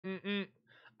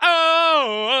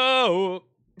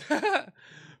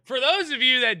those of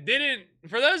you that didn't,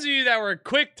 for those of you that were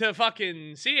quick to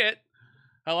fucking see it,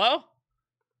 hello?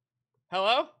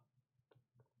 Hello?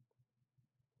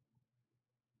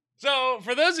 So,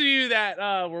 for those of you that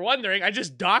were wondering, I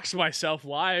just doxed myself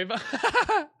live.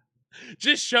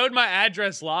 Just showed my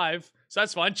address live. So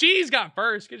that's fun. Cheese got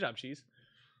first. Good job, Cheese.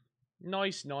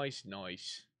 Nice, nice,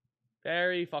 nice.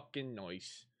 Very fucking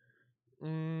nice.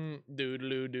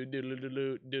 Doodaloo, doodaloo,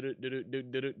 doodaloo,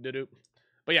 doodaloo, doodaloo.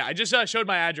 But yeah, I just showed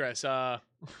my address. And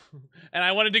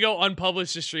I wanted to go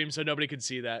unpublish the stream so nobody could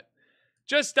see that.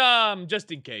 Just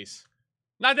in case.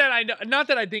 Not that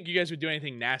I think you guys would do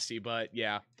anything nasty, but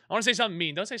yeah. I want to say something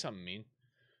mean. Don't say something mean.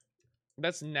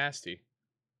 That's nasty.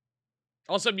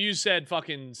 Also, Muse said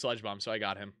fucking sludge bomb, so I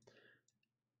got him.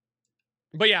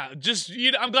 But yeah,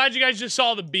 I'm glad you guys just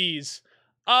saw the bees.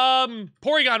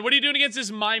 Porygon, what are you doing against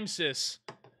this Mimesis?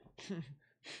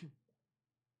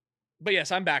 But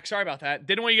yes, I'm back. Sorry about that.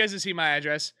 Didn't want you guys to see my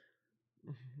address.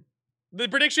 The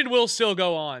prediction will still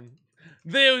go on.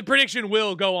 The prediction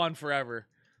will go on forever.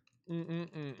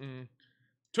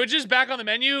 Twitch is back on the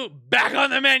menu. Back on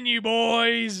the menu,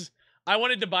 boys. I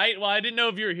wanted to bite. Well, I didn't know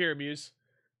if you were here, Muse.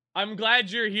 I'm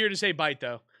glad you're here to say bite,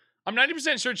 though. I'm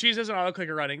 90% sure Cheese has an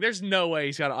auto-clicker running. There's no way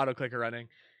he's got an auto-clicker running.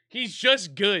 He's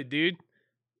just good, dude.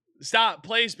 Stop.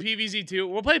 Plays PVZ2.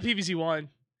 We'll play PVZ1.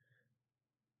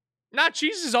 Nah,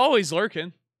 Cheese is always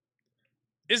lurking.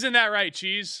 Isn't that right,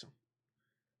 Cheese?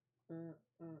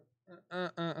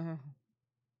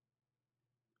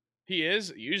 He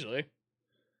is, usually.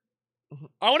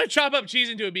 I want to chop up Cheese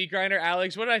into a beat grinder.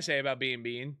 Alex, what did I say about being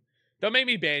Bean? Don't make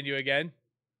me ban you again.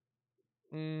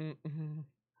 Don't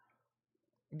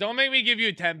make me give you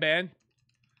a 10 ban.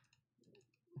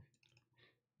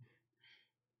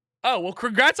 Oh, well,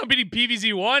 congrats on beating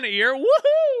PVZ1, Ear.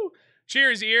 Woohoo!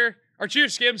 Cheers, Ear. Or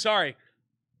cheers, Skim, sorry.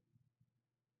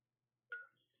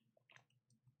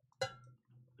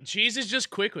 Cheese is just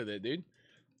quick with it, dude.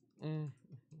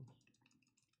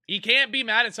 You can't be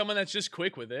mad at someone that's just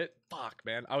quick with it. Fuck,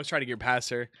 man. I was trying to get past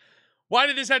her. Why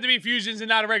did this have to be fusions and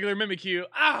not a regular Mimikyu?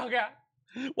 Oh, God.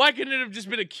 Why couldn't it have just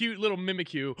been a cute little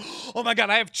Mimikyu? Oh, my God.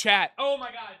 I have chat. Oh,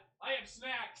 my God. I have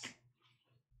snacks.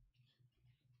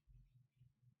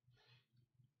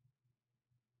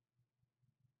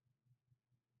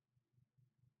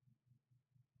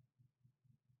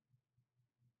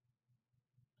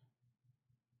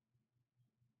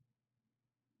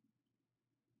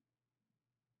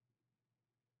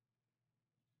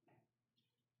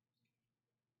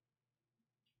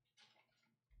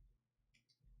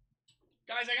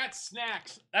 Guys, I got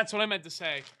snacks. That's what I meant to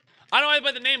say. I don't know why,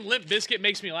 but the name Limp Bizkit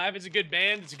makes me laugh. It's a good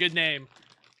band. It's a good name.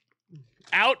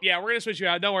 Out? Yeah, we're going to switch you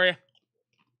out. Don't worry.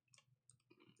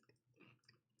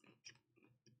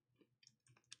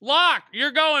 Locke,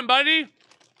 you're going, buddy.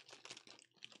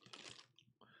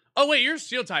 Oh, wait, you're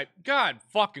Steel type. God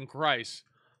fucking Christ.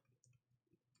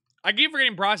 I keep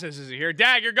forgetting processes in here.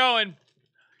 Dag, you're going.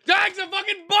 Dag's a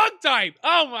fucking bug type.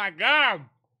 Oh, my God.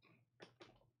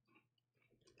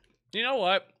 You know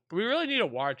what? We really need a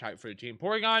water type for the team.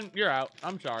 Porygon, you're out.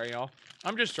 I'm sorry, y'all.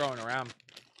 I'm just throwing around.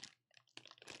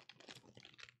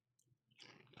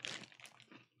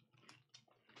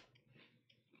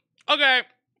 Okay.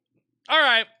 All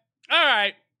right. All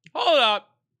right. Hold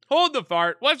up. Hold the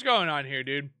fart. What's going on here,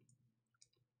 dude?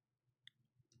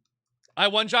 I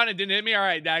one-shot and it didn't hit me. All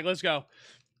right, Dag, let's go.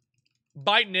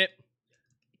 Biting it.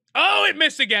 Oh, it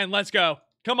missed again. Let's go.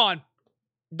 Come on.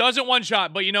 Doesn't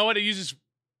one-shot, but you know what? It uses...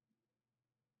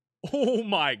 Oh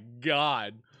my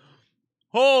God.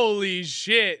 Holy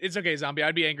shit. It's okay, Zombie.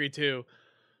 I'd be angry too.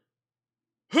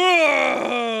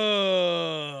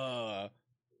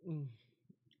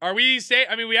 Are we stay?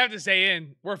 I mean, we have to stay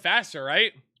in. We're faster,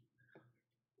 right?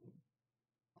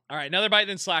 All right, another bite,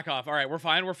 then slack off. All right, we're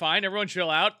fine. We're fine. Everyone chill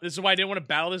out. This is why I didn't want to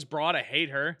battle this broad. I hate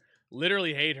her.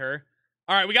 Literally hate her.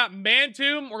 All right, we got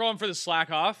Mantomb. We're going for the slack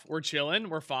off. We're chilling.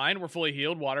 We're fine. We're fully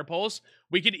healed. Water Pulse.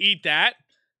 We can eat that.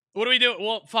 What do we do?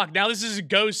 Well, fuck. Now this is a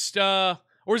ghost, or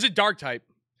is it dark type?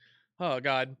 Oh,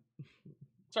 God.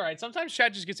 It's all right. Sometimes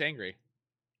chat just gets angry.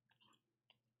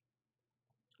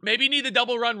 Maybe you need the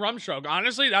double run rum stroke.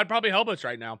 Honestly, that'd probably help us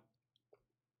right now.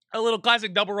 A little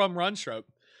classic double run stroke.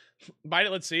 Bite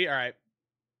it. Let's see. All right.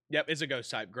 Yep, it's a ghost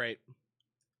type. Great.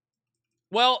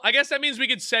 Well, I guess that means we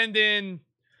could send in...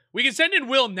 We can send in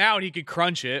Will now and he could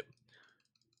crunch it.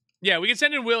 Yeah, we can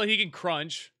send in Will and he can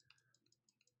crunch.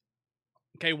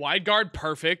 Okay, wide guard,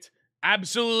 perfect.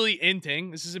 Absolutely inting.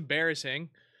 This is embarrassing.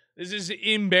 This is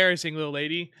embarrassing, little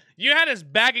lady. You had us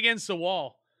back against the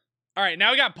wall. All right, now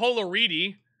we got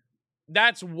Polariti.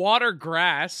 That's water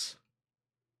grass.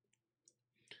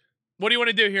 What do you want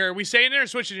to do here? Are we staying there or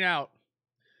switching out?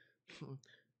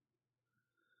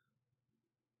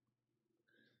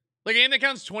 Like a game that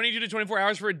counts 22 to 24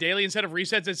 hours for a daily instead of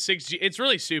resets at 6G. It's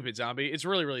really stupid, Zombie. It's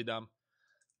really, really dumb.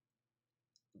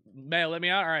 May let me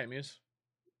out? All right, Muse.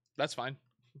 That's fine.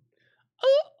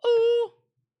 Ooh.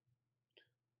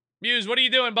 Muse, what are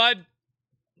you doing, bud?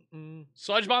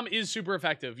 Sludge Bomb is super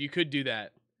effective. You could do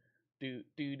that. Do.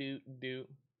 That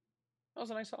was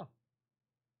a nice song.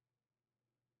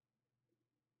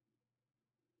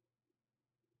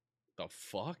 The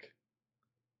fuck?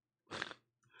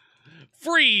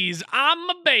 Freeze! I'm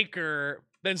a baker.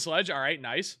 Then Sledge. All right,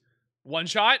 nice. One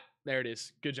shot. There it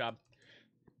is. Good job.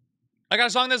 I got a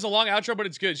song that's a long outro, but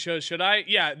it's good. Should I?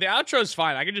 Yeah, the outro's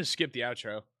fine. I can just skip the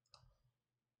outro.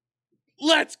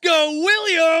 Let's go,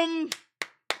 William!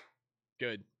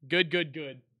 Good.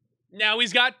 Good. Now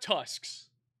he's got tusks.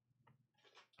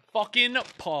 Fucking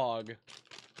pog.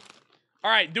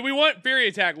 All right, do we want Fury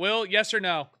Attack, Will? Yes or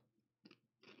no?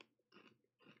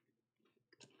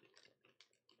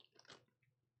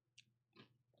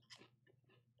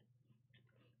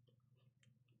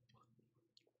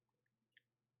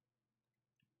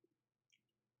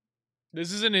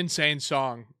 This is an insane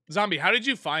song. Zombie, how did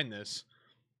you find this?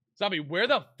 Zombie, where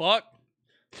the fuck?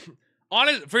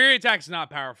 Honest, Fury Attack's not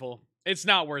powerful. It's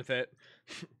not worth it.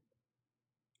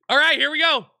 All right, here we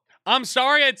go. I'm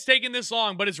sorry it's taken this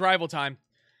long, but it's rival time.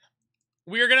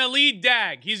 We are going to lead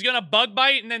Dag. He's going to bug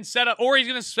bite and then set up, or he's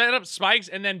going to set up spikes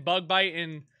and then bug bite,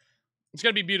 and it's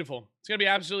going to be beautiful. It's going to be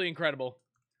absolutely incredible.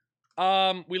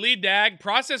 We lead Dag.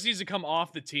 Process needs to come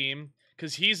off the team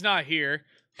because he's not here.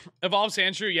 Evolve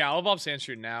Sandshrew. Yeah, I'll evolve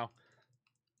Sandshrew now.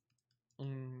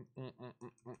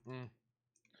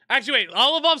 Actually, wait.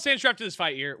 I'll evolve Sandshrew after this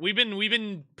fight here. We've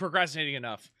been procrastinating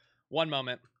enough. One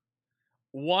moment.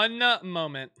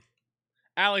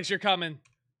 Alex, you're coming.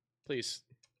 Please.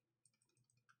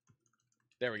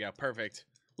 There we go. Perfect.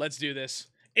 Let's do this.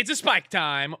 It's a spike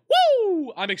time.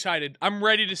 Woo! I'm excited. I'm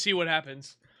ready to see what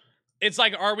happens. It's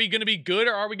like, are we going to be good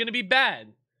or are we going to be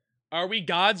bad? Are we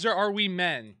gods or are we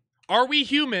men? Are we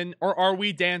human or are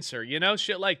we dancer? You know,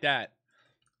 shit like that.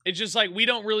 It's just like, we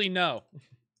don't really know.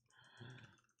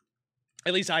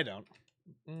 At least I don't.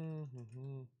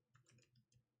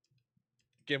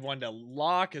 Give one to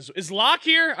Locke. Is Locke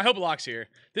here? I hope Locke's here.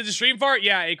 Did the stream fart?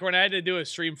 Yeah, Acorn. I had to do a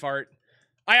stream fart.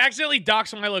 I accidentally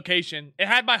doxed my location. It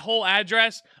had my whole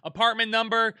address, apartment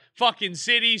number, fucking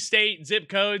city, state, zip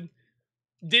code.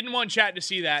 Didn't want chat to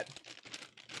see that.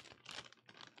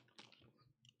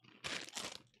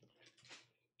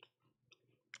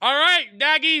 All right,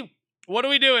 Daggy. What are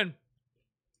we doing?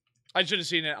 I should have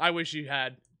seen it. I wish you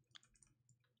had.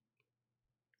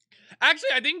 Actually,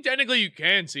 I think technically you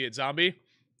can see it, Zombie.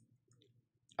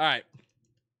 All right.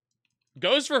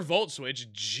 Goes for Volt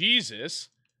Switch. Jesus.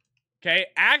 Okay,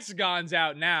 Axegon's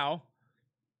out now.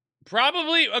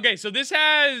 Probably. Okay, so this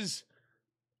has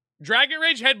Dragon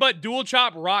Rage, Headbutt, Dual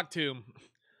Chop, Rock Tomb.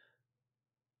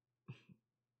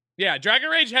 Yeah, Dragon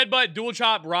Rage, Headbutt, Dual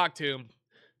Chop, Rock Tomb.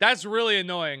 That's really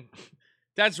annoying.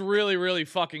 That's really, really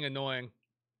fucking annoying.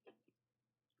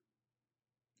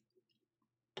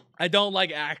 I don't like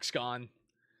Axegon.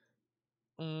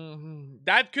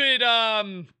 That could,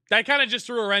 that kind of just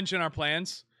threw a wrench in our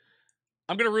plans.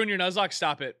 I'm gonna ruin your Nuzlocke.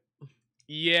 Stop it.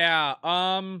 Yeah,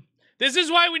 this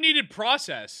is why we needed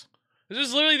Process. This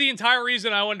is literally the entire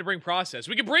reason I wanted to bring Process.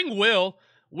 We could bring Will.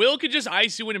 Will could just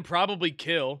Icy Wind and probably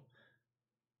kill.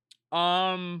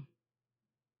 Yeah,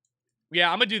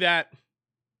 I'm gonna do that.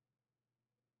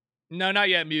 No, not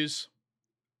yet, Muse.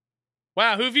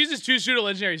 Wow, who fuses two pseudo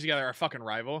legendaries together? Our fucking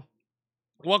rival.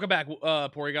 Welcome back,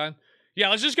 Porygon. Yeah,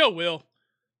 let's just go Will.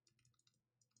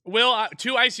 Will,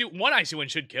 one Icy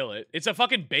Wind should kill it. It's a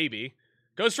fucking baby.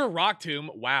 Goes for Rock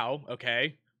Tomb. Wow,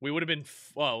 okay. We would have been,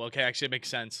 oh, okay, actually it makes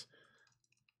sense.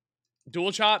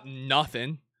 Dual Chop,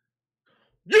 nothing.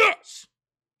 Yes!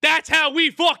 That's how we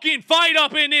fucking fight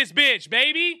up in this bitch,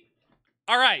 baby!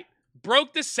 Alright,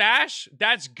 broke the sash.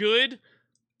 That's good.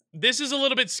 This is a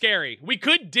little bit scary. We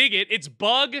could dig it. It's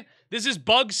bug. This is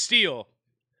bug steel.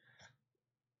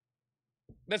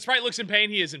 That sprite looks in pain.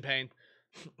 He is in pain.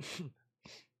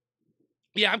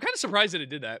 Yeah, I'm kind of surprised that it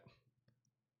did that.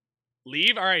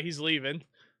 Leave? All right, he's leaving.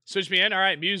 Switch me in. All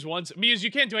right, Muse once. Muse,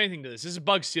 you can't do anything to this. This is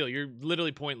bug steel. You're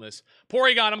literally pointless.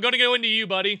 Porygon, I'm going to go into you,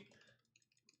 buddy.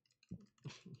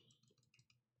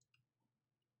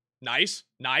 Nice.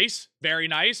 Nice. Very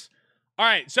nice. All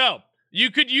right, so you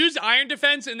could use Iron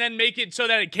Defense and then make it so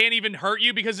that it can't even hurt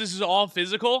you because this is all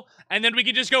physical. And then we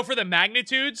can just go for the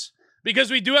magnitudes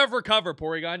because we do have Recover,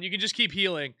 Porygon. You can just keep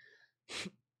healing.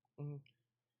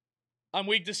 I'm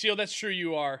weak to steel. That's true,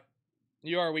 you are.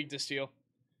 You are weak to steel.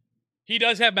 He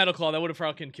does have Metal Claw. That would have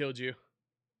fucking killed you.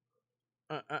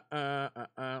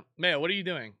 Mayo, what are you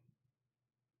doing?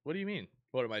 What do you mean?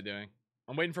 What am I doing?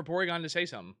 I'm waiting for Porygon to say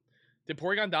something. Did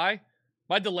Porygon die?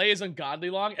 My delay is ungodly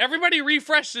long. Everybody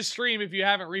refresh the stream if you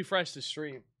haven't refreshed the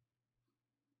stream.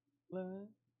 Well,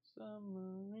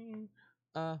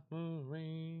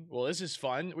 this is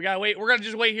fun. We gotta wait. We're gonna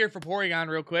just wait here for Porygon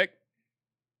real quick.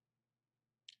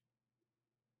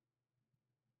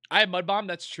 I have Mud Bomb.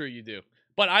 That's true, you do.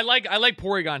 But I like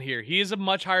Porygon here. He is a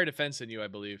much higher defense than you, I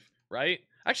believe. Right?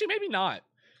 Actually, maybe not.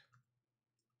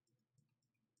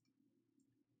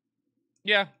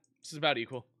 Yeah, this is about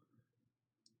equal.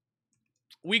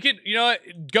 We could, you know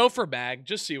what? Go for bag.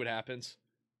 Just see what happens.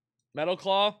 Metal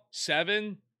Claw,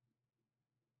 7.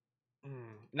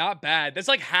 Not bad. That's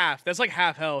like half. That's like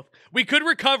half health. We could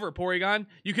recover, Porygon.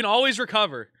 You can always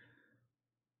recover.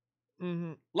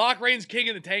 Locke reigns king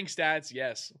in the tank stats.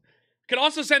 Yes. Could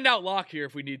also send out Locke here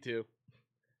if we need to.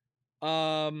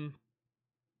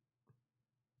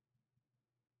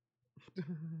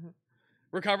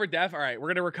 Recover def. All right, we're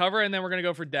gonna recover and then we're gonna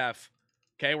go for def.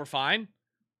 Okay, we're fine.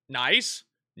 Nice.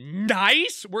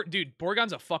 Nice. Dude,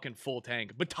 Porygon's a fucking full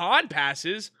tank. Baton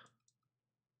passes.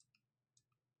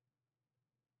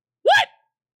 What?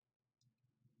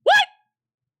 What?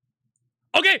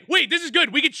 Okay, wait, this is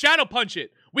good. We can shadow punch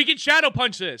it. We can shadow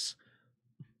punch this.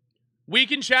 We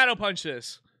can shadow punch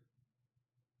this.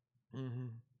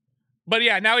 But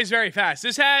yeah, now he's very fast.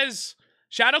 This has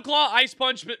Shadow Claw, Ice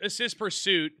Punch, Assist,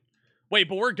 Pursuit. Wait,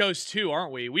 but we're Ghost too,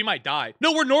 aren't we? We might die.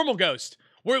 No, we're normal Ghost.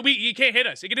 You can't hit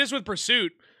us. It can hit us with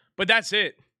Pursuit, but that's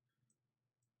it.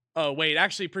 Oh, wait,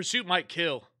 actually, Pursuit might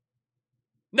kill.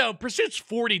 No, Pursuit's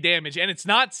 40 damage, and it's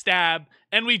not Stab,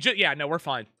 and we just... Yeah, no, we're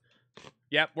fine.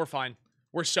 Yep, we're fine.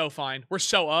 We're so fine. We're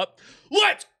so up.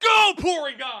 Let's go,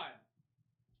 Porygon!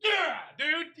 Yeah,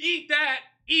 dude, eat that.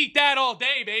 Eat that all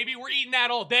day, baby. We're eating that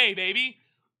all day, baby.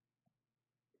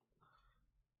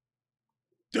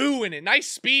 Doing it. Nice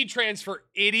speed transfer,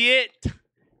 idiot.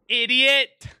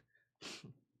 Idiot.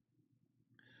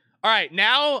 All right,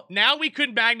 now we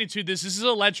could magnitude this. This is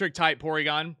electric type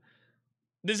Porygon.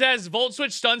 This has Volt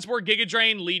Switch, Stun Spore, Giga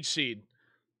Drain, Leech Seed.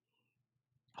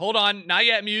 Hold on, not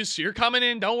yet, Muse. You're coming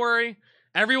in. Don't worry.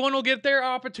 Everyone will get their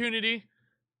opportunity.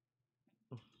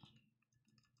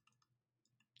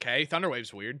 Okay, Thunder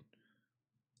Wave's weird.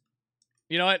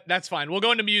 You know what? That's fine. We'll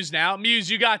go into Muse now.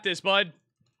 Muse, you got this, bud.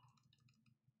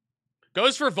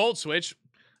 Goes for Volt Switch.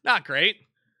 Not great.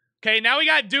 Okay, now we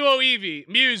got Duo Eevee.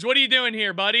 Muse, what are you doing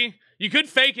here, buddy? You could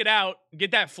fake it out.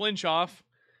 Get that flinch off.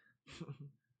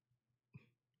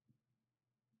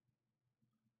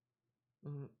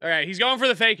 All right, he's going for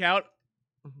the fake out.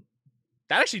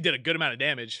 That actually did a good amount of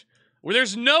damage. Well,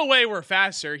 there's no way we're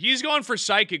faster. He's going for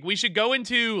Psychic. We should go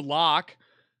into Locke,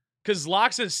 because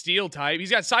Locke's a Steel type.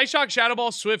 He's got Psyshock, Shadow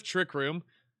Ball, Swift, Trick Room.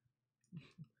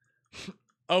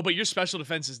 Oh, but your special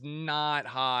defense is not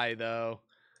high, though.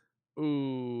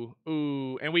 Ooh.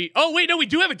 And we... Oh, wait, no, we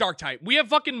do have a Dark type. We have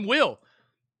fucking Will.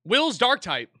 Will's Dark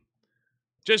type.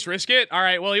 Just risk it? All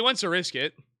right, well, he wants to risk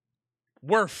it.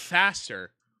 We're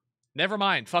faster. Never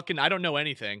mind. Fucking, I don't know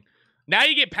anything. Now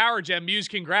you get Power Gem. Muse,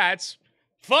 congrats.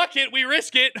 Fuck it, we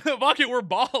risk it. Fuck it, we're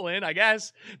balling, I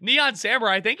guess. Neon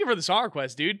Samurai, thank you for the song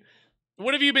request, dude.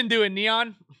 What have you been doing,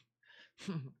 Neon?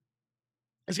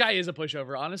 This guy is a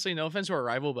pushover. Honestly, no offense to our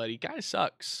rival, but he kind of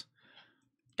sucks.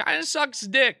 Kind of sucks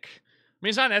dick. I mean,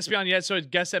 it's not an Espeon yet, so I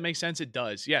guess that makes sense. It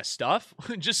does. Yeah, stuff.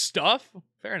 Just stuff.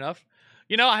 Fair enough.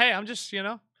 You know, hey, I'm just, you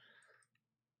know.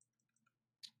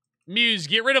 Muse,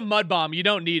 get rid of Mud Bomb. You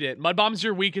don't need it. Mud Bomb's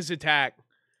your weakest attack.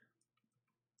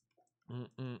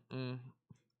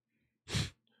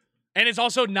 And it's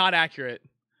also not accurate.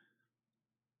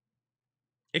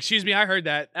 Excuse me, I heard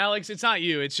that. Alex, it's not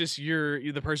you. It's just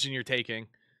you're the person you're taking.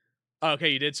 Oh, okay,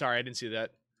 you did. Sorry, I didn't see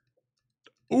that.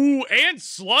 Ooh, and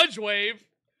Sludge Wave.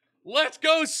 Let's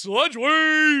go, Sludge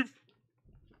Wave.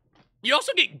 You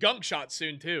also get Gunk Shot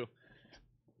soon, too.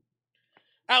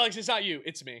 Alex, it's not you.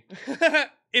 It's me.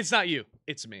 It's not you.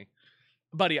 It's me.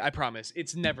 Buddy, I promise.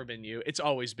 It's never been you. It's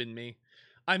always been me.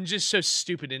 I'm just so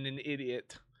stupid and an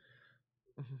idiot.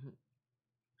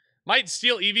 Might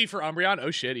steal Eevee for Umbreon.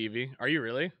 Oh shit, Eevee. Are you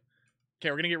really?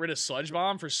 Okay, we're gonna get rid of Sludge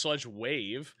Bomb for Sludge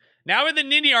Wave. Now with the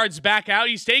Ninjard's back out,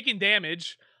 he's taking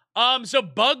damage. So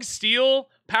Bug Steel.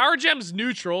 Power Gem's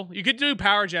neutral. You could do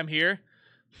Power Gem here.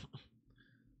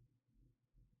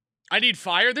 I need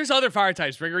Fire. There's other Fire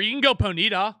types, Rigger. You can go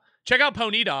Ponyta. Check out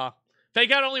Ponyta.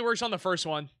 Fake Out only works on the first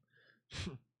one.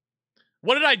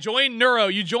 What did I join? Neuro.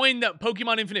 You joined the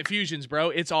Pokemon Infinite Fusions, bro.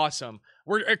 It's awesome.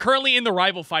 We're currently in the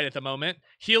rival fight at the moment.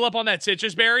 Heal up on that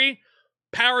Citrus Berry.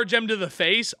 Power Gem to the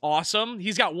face. Awesome.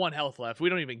 He's got 1 health left. We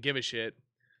don't even give a shit.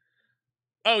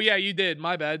 Oh, yeah, you did.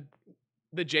 My bad.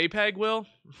 The JPEG, Will?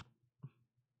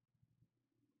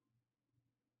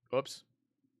 Whoops.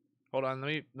 Hold on.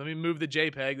 Let me move the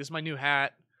JPEG. This is my new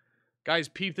hat. Guys,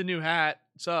 peep the new hat.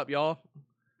 What's up, y'all?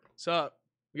 What's up?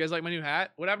 You guys like my new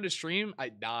hat? What happened to stream? I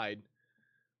died.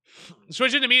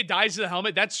 Switching to me, it dies to the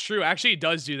helmet. That's true. Actually, it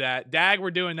does do that. Dag,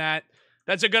 we're doing that.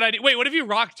 That's a good idea. Wait, what if you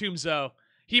rock tombs though?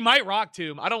 He might rock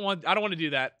tomb. I don't want to do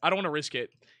that. I don't want to risk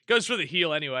it. Goes for the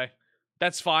heal anyway.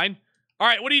 That's fine. All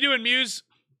right, what are you doing, Muse?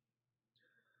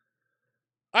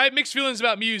 I have mixed feelings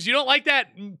about Muse. You don't like that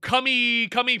cummy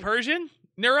Persian,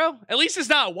 Neuro? At least it's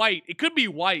not white. It could be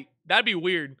white. That'd be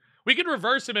weird. We could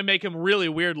reverse him and make him really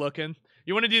weird looking.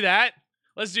 You want to do that?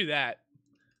 Let's do that.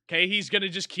 Okay, he's going to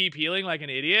just keep healing like an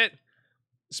idiot.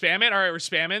 Spam it. All right, we're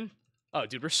spamming. Oh,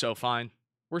 dude, we're so fine.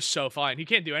 We're so fine. He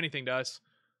can't do anything to us.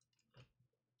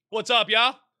 What's up,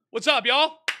 y'all? What's up,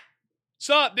 y'all? What's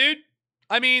up, dude?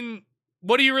 I mean,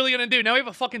 what are you really going to do? Now we have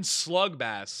a fucking slug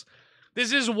bass.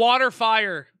 This is water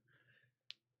fire.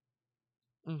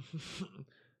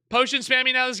 Potion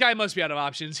spamming now. This guy must be out of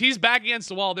options. He's back against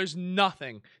the wall. There's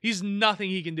nothing. He's nothing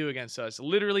he can do against us.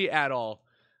 Literally at all.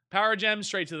 Power gem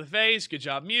straight to the face. Good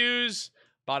job, Muse.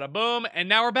 Bada boom. And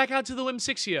now we're back out to the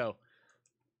Whimsiccio.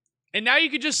 And now you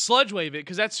could just sludge wave it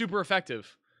because that's super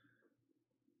effective.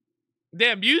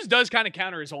 Damn, Muse does kind of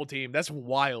counter his whole team. That's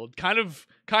wild. Kind of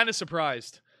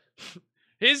surprised.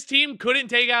 His team couldn't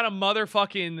take out a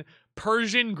motherfucking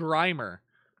Persian Grimer.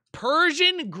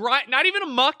 Not even a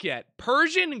muck yet.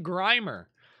 Persian Grimer.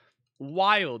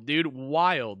 Wild, dude.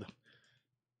 Wild.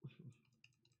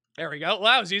 There we go. Well,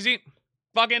 that was easy.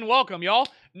 Fucking welcome, y'all.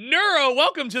 Neuro,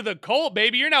 welcome to the cult,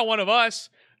 baby. You're not one of us.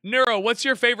 Neuro, what's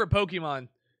your favorite Pokemon?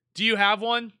 Do you have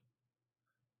one?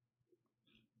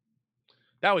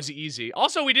 That was easy.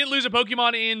 Also, we didn't lose a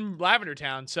Pokemon in Lavender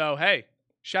Town, so hey,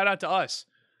 shout out to us.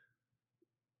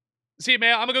 See you,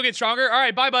 man. I'm gonna go get stronger. All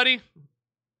right, bye, buddy.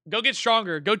 Go get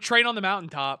stronger. Go train on the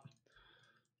mountaintop.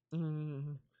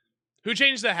 Who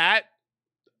changed the hat?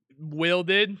 Will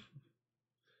did.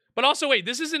 But also, wait,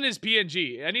 this isn't his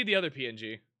PNG. I need the other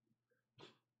PNG.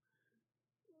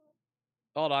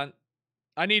 Hold on.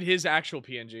 I need his actual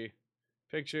PNG.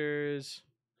 Pictures.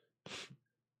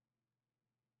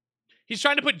 He's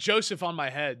trying to put Joseph on my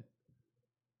head.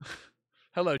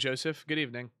 Hello, Joseph. Good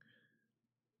evening.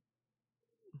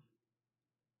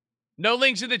 No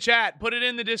links in the chat. Put it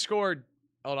in the Discord.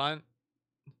 Hold on.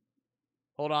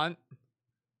 Hold on.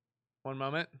 One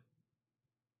moment.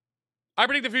 I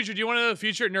predict the future. Do you want to know the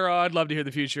future? Neuro, I'd love to hear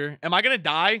the future. Am I going to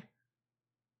die?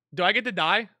 Do I get to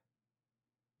die?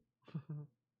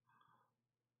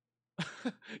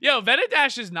 Yo,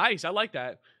 Venadash is nice. I like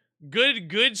that.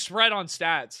 Good spread on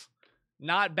stats.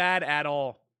 Not bad at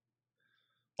all.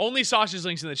 Only sausage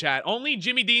links in the chat. Only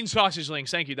Jimmy Dean sausage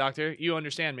links. Thank you, doctor. You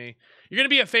understand me. You're going to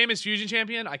be a famous fusion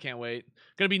champion? I can't wait.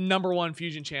 Going to be #1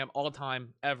 fusion champ all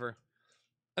time, ever.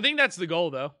 I think that's the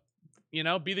goal, though. You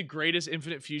know, be the greatest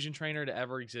infinite fusion trainer to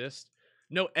ever exist.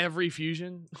 Know every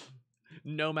fusion,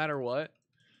 no matter what.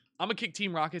 I'm going to kick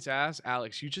Team Rocket's ass.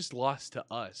 Alex, you just lost to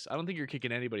us. I don't think you're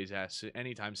kicking anybody's ass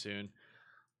anytime soon.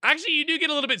 Actually, you do get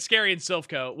a little bit scary in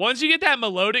Silphco. Once you get that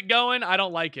melodic going, I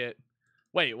don't like it.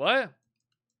 Wait, what?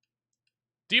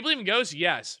 Do you believe in ghosts?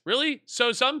 Yes. Really?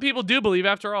 So some people do believe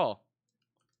after all.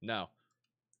 No.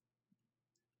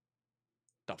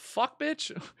 The fuck,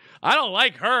 bitch? I don't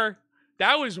like her.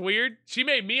 That was weird. She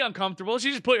made me uncomfortable. She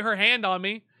just put her hand on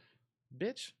me.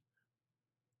 Bitch.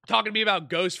 Talking to me about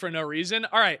ghosts for no reason.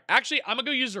 All right. Actually, I'm going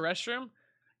to go use the restroom.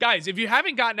 Guys, if you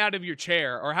haven't gotten out of your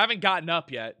chair or haven't gotten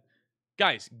up yet,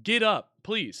 guys, get up,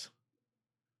 please.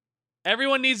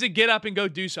 Everyone needs to get up and go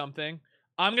do something.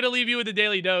 I'm going to leave you with a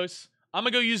daily dose. I'm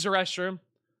going to go use the restroom.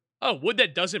 Oh, wood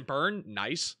that doesn't burn.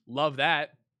 Nice. Love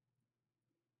that.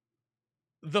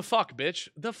 The fuck, bitch.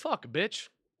 The fuck, bitch.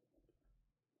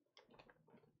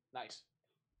 Nice.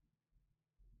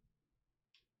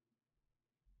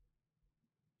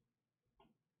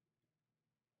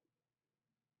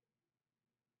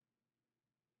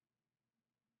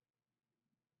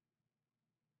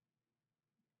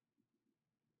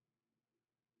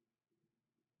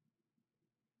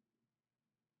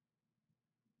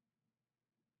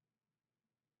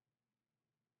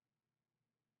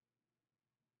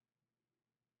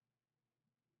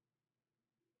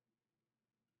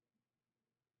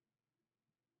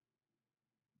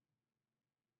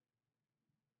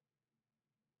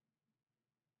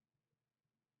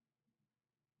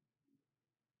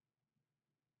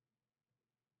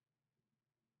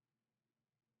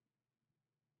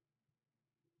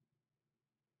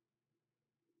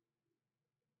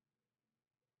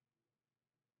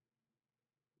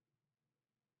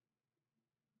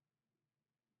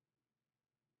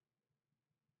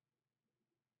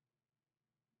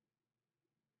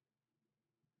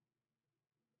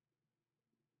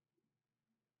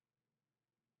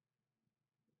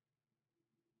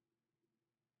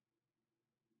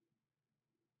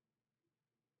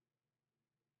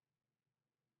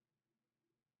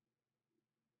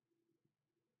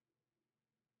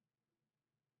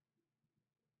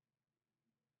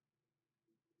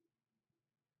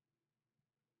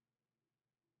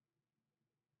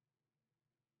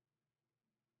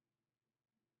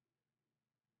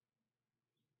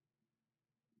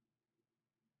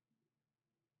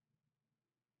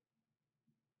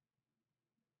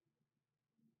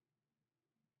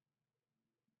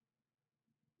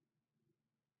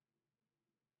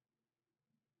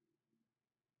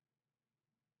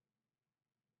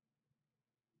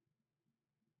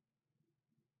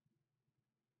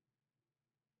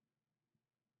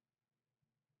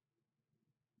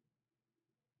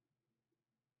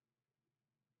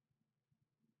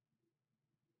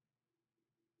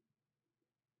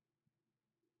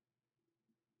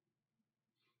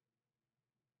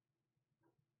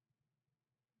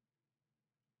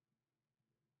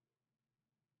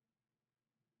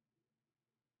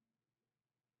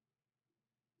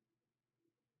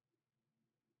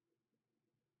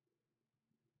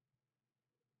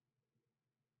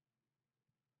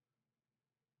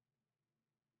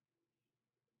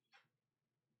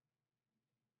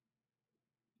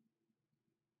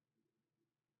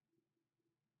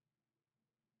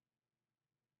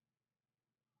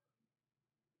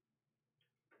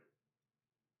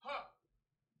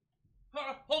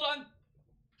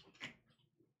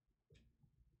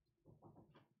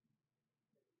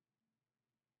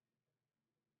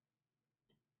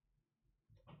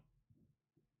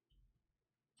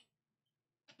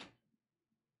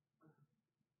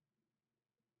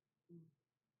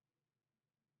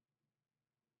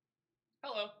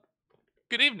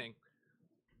 Good evening.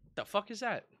 The fuck is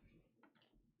that?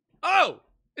 Oh,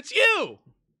 it's you.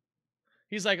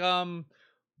 He's like,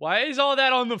 why is all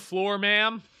that on the floor,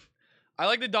 ma'am? I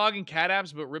like the dog and cat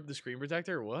apps, but rip the screen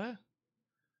protector. What?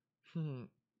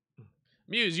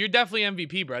 Muse, you're definitely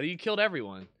MVP, brother. You killed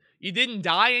everyone. You didn't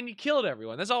die and you killed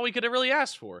everyone. That's all we could have really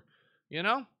asked for, you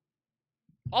know?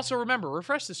 Also, remember,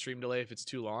 refresh the stream delay if it's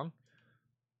too long.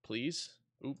 Please.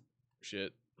 Oop,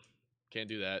 shit. Can't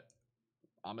do that.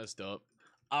 I messed up.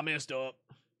 I messed up.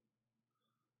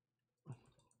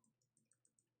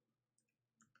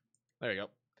 There you go.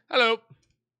 Hello.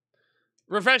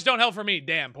 Refresh don't help for me.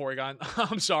 Damn, Porygon.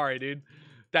 I'm sorry, dude.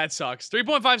 That sucks.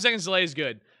 3.5 seconds delay is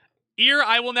good. Ear,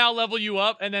 I will now level you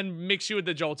up and then mix you with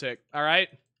the Joltik. All right?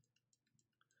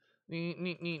 Let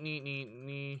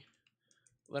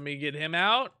me get him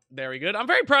out. Very good. I'm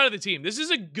very proud of the team. This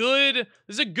is a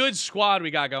good squad we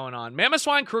got going on.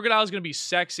 Mamoswine Crocodile is going to be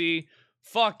sexy.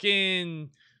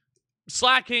 Fucking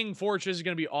Slacking Fortress is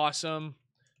going to be awesome.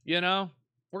 You know?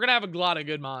 We're going to have a lot of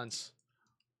good mons.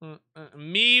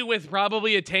 Me with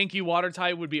probably a tanky water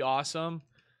type would be awesome.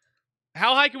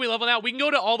 How high can we level now? We can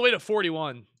go to all the way to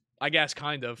 41. I guess,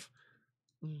 kind of.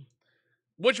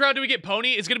 Which route do we get,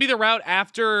 Pony? It's going to be the route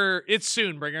after... It's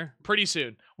soon, Bringer. Pretty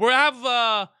soon. We'll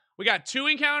have... we got 2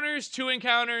 encounters, 2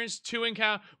 encounters, 2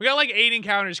 encounters. We got like 8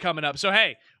 encounters coming up. So,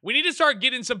 hey, we need to start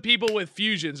getting some people with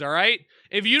fusions, all right?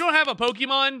 If you don't have a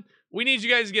Pokemon, we need you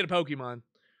guys to get a Pokemon.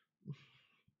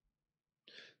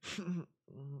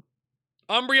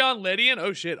 Umbreon Lydian?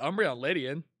 Oh, shit. Umbreon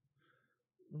Lydian.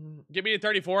 Give me a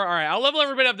 34. All right, I'll level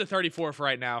everybody up to 34 for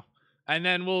right now. And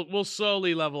then we'll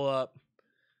slowly level up.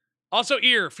 Also,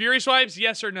 Ear, Fury Swipes,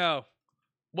 yes or no?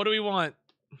 What do we want?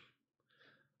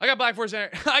 I got Black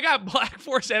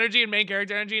Force Energy and main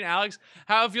character energy. And Alex,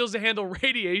 how it feels to handle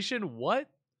radiation? What?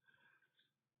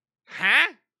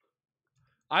 Huh?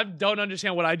 I don't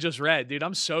understand what I just read, dude.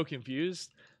 I'm so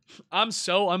confused. I'm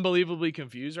so unbelievably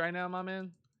confused right now, my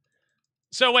man.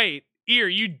 So wait, Ear,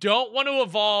 you don't want to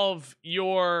evolve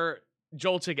your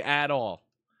Joltik at all.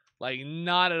 Like,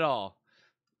 not at all.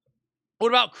 What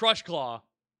about Crush Claw?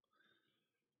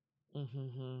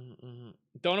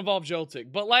 Don't evolve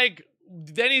Joltik. But, like,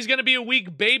 then he's going to be a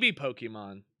weak baby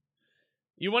Pokemon.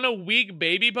 You want a weak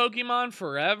baby Pokemon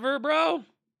forever, bro?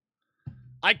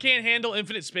 I can't handle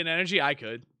infinite spin energy. I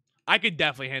could. I could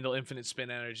definitely handle infinite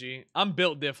spin energy. I'm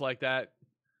built diff like that.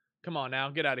 Come on now.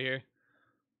 Get out of here.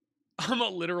 I'm a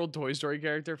literal Toy Story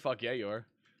character. Fuck yeah, you are.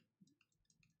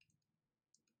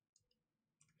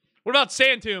 What about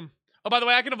Sandtomb? Oh, by the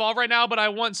way, I can evolve right now, but I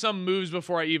want some moves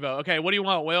before I evo. Okay, what do you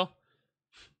want, Will?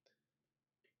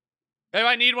 If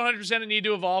I need 100% and need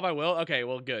to evolve, I will. Okay,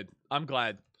 well, good. I'm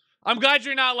glad. I'm glad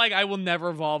you're not like, I will never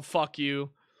evolve. Fuck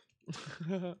you.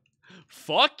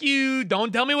 Fuck you.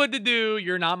 Don't tell me what to do.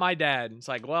 You're not my dad. It's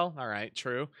like, well, all right.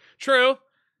 True. True.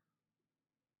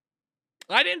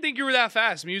 I didn't think you were that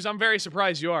fast, Muse. I'm very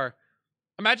surprised you are.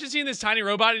 Imagine seeing this tiny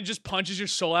robot and just punches your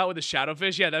soul out with a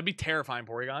Shadowfish. Yeah, that'd be terrifying,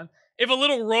 Porygon. If a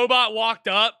little robot walked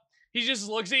up, he just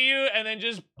looks at you and then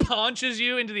just punches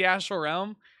you into the astral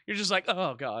realm. You're just like,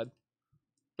 oh, God.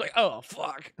 Like, oh,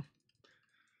 fuck.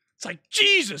 It's like,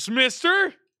 Jesus,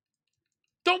 mister.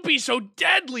 Don't be so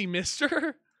deadly,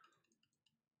 mister.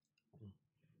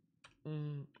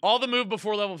 All the move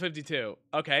before level 52.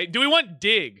 Okay. Do we want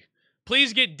Dig?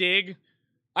 Please get Dig.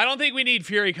 I don't think we need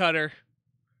Fury Cutter.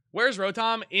 Where's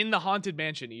Rotom? In the Haunted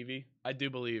Mansion, Eevee. I do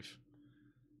believe.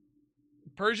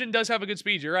 Persian does have a good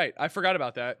speed. You're right. I forgot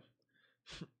about that.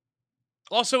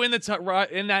 Also in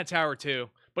that tower, too.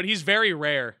 But he's very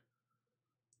rare.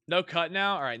 No cut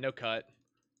now? All right, no cut.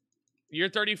 You're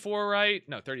 34, right?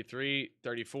 No, 33,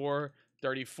 34.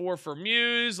 34 for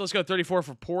Muse. Let's go 34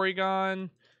 for Porygon.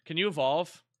 Can you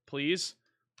evolve, please?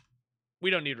 We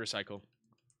don't need Recycle.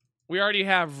 We already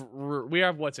have,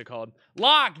 what's it called?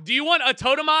 Locke, do you want a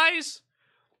Totemize?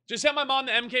 Just sent my mom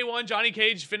the MK1 Johnny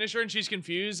Cage finisher and she's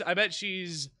confused. I bet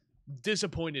she's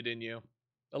disappointed in you.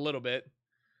 A little bit.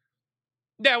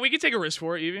 Yeah, we can take a risk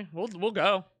for it, Evie. We'll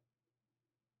go.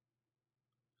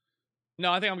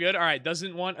 No, I think I'm good. All right,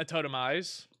 doesn't want a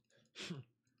Totemize.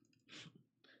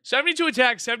 72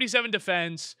 attack, 77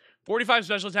 defense, 45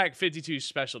 special attack, 52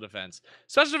 special defense.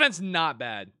 Special defense, not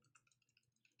bad.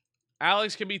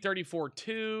 Alex can be 34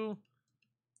 too.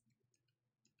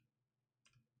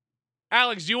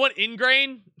 Alex, do you want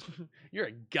Ingrain? You're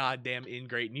a goddamn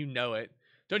Ingrain. You know it.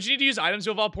 Don't you need to use items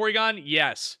to evolve Porygon?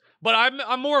 Yes. But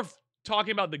I'm more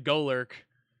talking about the Golurk.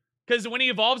 Because when he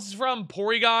evolves from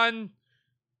Porygon,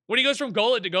 when he goes from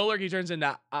Golett to Golurk, he turns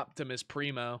into Optimus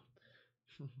Primo.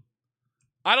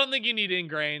 I don't think you need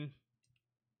Ingrain.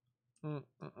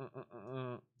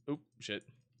 Oop, shit.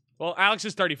 Well, Alex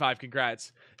is 35.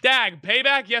 Congrats. Dag,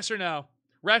 payback, yes or no?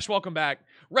 Resh, welcome back.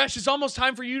 Resh, it's almost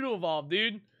time for you to evolve,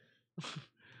 dude.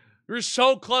 We're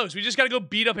so close. We just got to go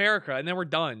beat up Erica, and then we're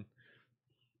done.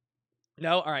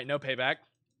 No? All right, no payback.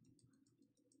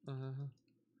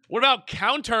 What about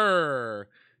counter?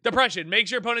 Depression. Makes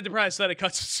your opponent depressed so that it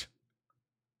cuts...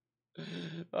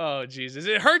 Oh, Jesus.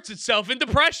 It hurts itself in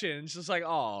depression. It's just like,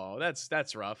 oh,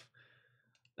 that's rough.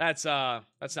 That's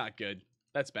not good.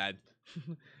 That's bad.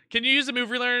 Can you use the move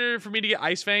relearner for me to get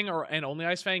Ice Fang and only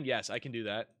Ice Fang? Yes, I can do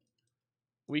that.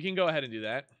 We can go ahead and do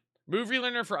that. Move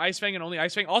relearner for Ice Fang and only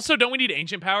Ice Fang. Also, don't we need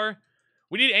Ancient Power?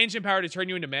 We need Ancient Power to turn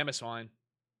you into Mamoswine.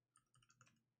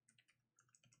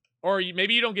 Or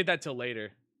maybe you don't get that till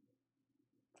later.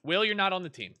 Will, you're not on the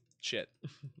team. Shit.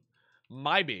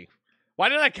 My B. Why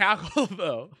did I cackle,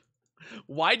 though?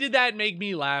 Why did that make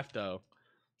me laugh, though?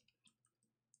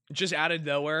 Just out of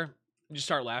nowhere. You just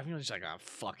start laughing. You're just like, oh,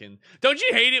 fucking. Don't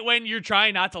you hate it when you're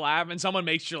trying not to laugh and someone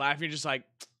makes you laugh and you're just like,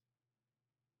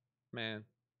 man,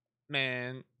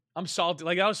 I'm salty.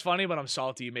 Like, that was funny, but I'm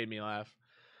salty. You made me laugh.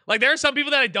 Like, there are some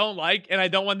people that I don't like and I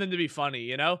don't want them to be funny,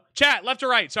 you know? Chat, left or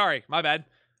right? Sorry, my bad.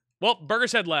 Well, Burger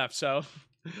said left, so.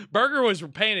 Burger was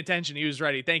paying attention. He was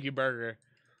ready. Thank you, Burger.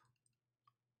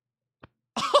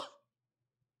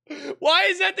 Why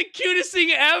is that the cutest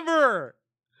thing ever?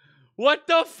 What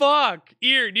the fuck?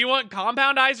 Ear, do you want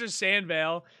Compound Eyes or Sand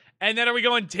Veil? And then are we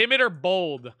going Timid or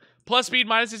Bold? Plus speed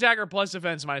minus attack or plus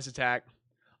defense minus attack?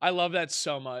 I love that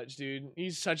so much, dude.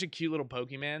 He's such a cute little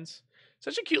Pokemans.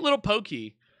 Such a cute little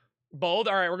Pokey. Bold.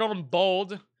 All right, we're going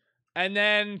Bold. And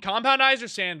then Compound Eyes or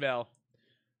Sand Veil?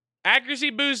 Accuracy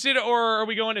boosted or are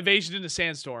we going Evasion into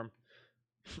Sandstorm?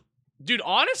 Dude,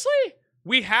 honestly,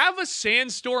 we have a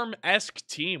Sandstorm-esque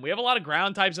team. We have a lot of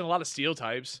ground types and a lot of steel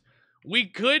types. We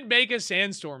could make a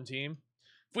Sandstorm team.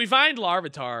 If we find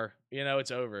Larvitar, you know,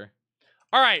 it's over.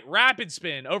 All right, Rapid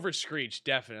Spin over Screech,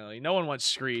 definitely. No one wants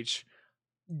Screech.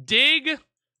 Dig?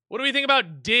 What do we think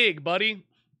about Dig, buddy?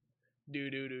 Do.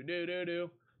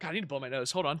 God, I need to blow my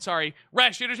nose. Hold on, sorry.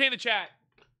 Resh, entertain the chat.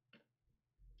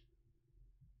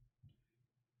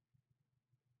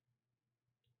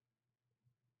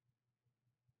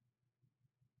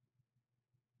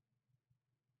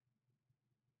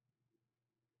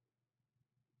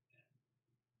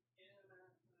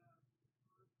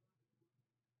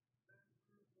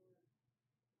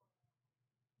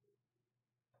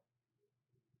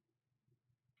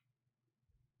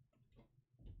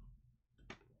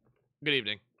 Good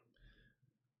evening.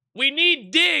 We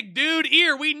need Dig, dude.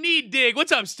 Ear, we need Dig.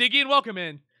 What's up, Sticky? And welcome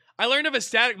in. I learned of a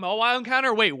static Mawile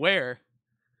encounter. Wait, where?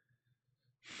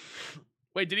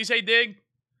 Wait, did he say Dig?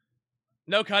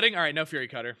 No cutting? All right, no Fury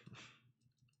Cutter.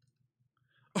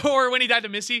 Or when he died to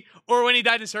Missy. Or when he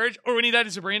died to Surge. Or when he died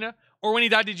to Sabrina. Or when he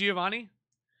died to Giovanni.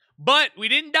 But we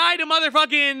didn't die to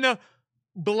motherfucking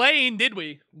Blaine, did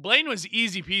we? Blaine was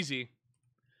easy peasy.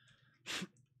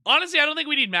 Honestly, I don't think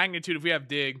we need Magnitude if we have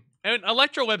Dig. And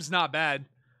Electro Web's not bad.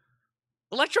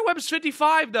 Electro Web's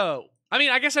 55, though. I mean,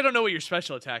 I guess I don't know what your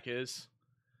special attack is.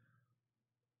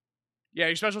 Yeah,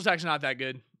 your special attack's not that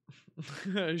good.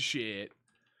 Shit.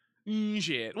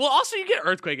 Shit. Well, also, you get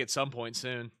Earthquake at some point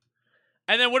soon.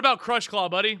 And then what about Crush Claw,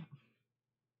 buddy?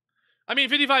 I mean,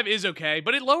 55 is okay,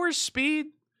 but it lowers speed.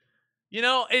 You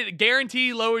know, it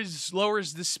guarantee lowers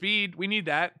the speed. We need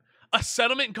that. A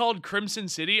settlement called Crimson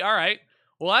City. All right.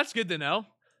 Well, that's good to know.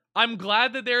 I'm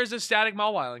glad that there is a static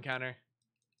Mawile encounter.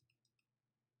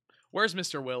 Where's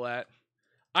Mr. Will at?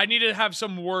 I need to have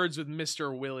some words with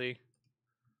Mr. Willie.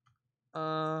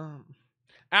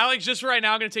 Alex, just for right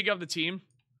now, I'm going to take you off the team.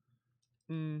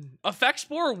 Effect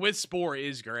Spore with Spore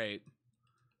is great.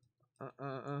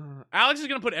 Alex is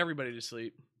going to put everybody to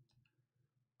sleep.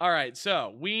 All right,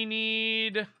 so we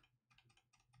need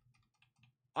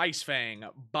Ice Fang.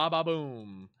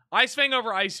 Ba-ba-boom. Ice Fang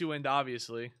over Icy Wind,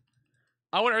 obviously.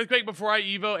 I want Earthquake before I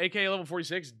Evo, aka level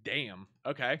 46. Damn.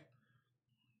 Okay.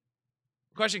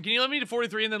 Question, can you let me to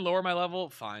 43 and then lower my level?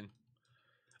 Fine.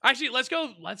 Actually, let's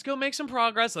go make some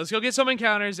progress. Let's go get some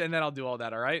encounters and then I'll do all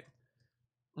that, all right?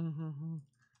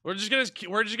 We're just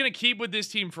gonna keep with this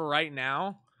team for right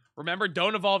now. Remember,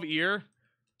 don't evolve Ear.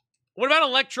 What about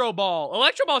Electro Ball?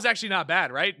 Electro Ball is actually not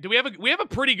bad, right? We have a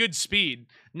pretty good speed.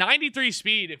 93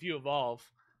 speed if you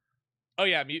evolve. Oh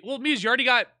yeah, well, Muse, you already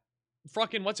got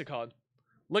fucking what's it called?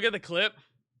 Look at the clip.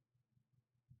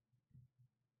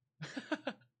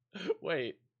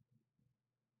 Wait.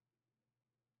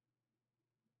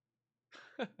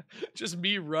 Just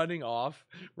me running off.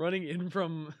 Running in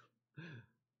from...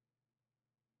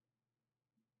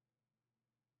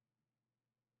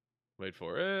 Wait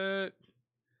for it.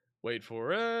 Wait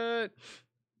for it.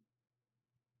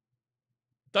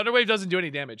 Thunderwave doesn't do any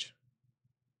damage.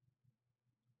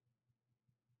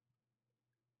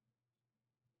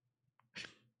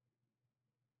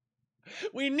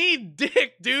 We need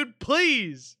dick, dude.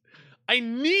 Please. I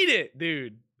need it,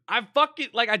 dude. I fucking,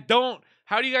 like, I don't.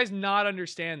 How do you guys not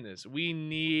understand this? We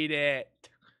need it.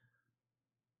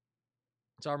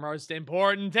 It's our most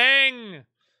important thing.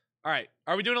 All right.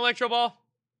 Are we doing Electro Ball?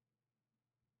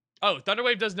 Oh,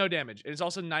 Thunderwave does no damage. It is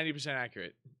also 90%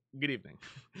 accurate. Good evening.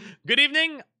 Good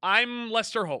evening. I'm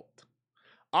Lester Holt.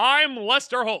 I'm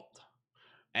Lester Holt.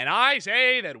 And I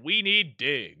say that we need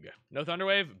dig. No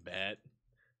Thunderwave? Bet.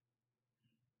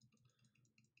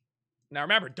 Now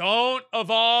remember, don't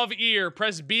evolve ear.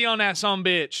 Press B on that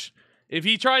sumbitch. If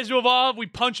he tries to evolve, we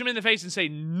punch him in the face and say,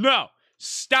 no,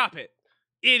 stop it.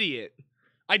 Idiot.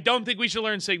 I don't think we should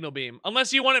learn Signal Beam.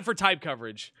 Unless you want it for type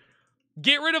coverage.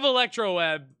 Get rid of Electro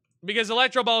Web. Because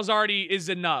Electro Balls already is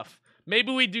enough.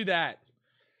 Maybe we do that.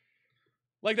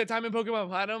 Like that time in Pokemon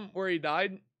Platinum where he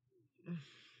died.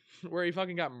 Where he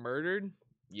fucking got murdered.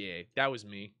 Yeah, that was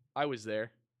me. I was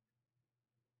there.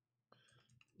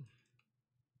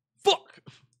 Fuck!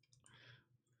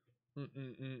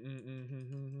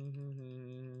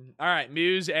 Alright,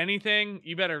 Muse, anything?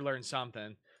 You better learn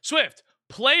something. Swift,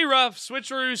 Play Rough,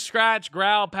 Switcheroo, Scratch,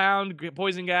 Growl, Pound,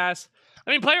 Poison Gas. I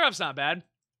mean, Play Rough's not bad.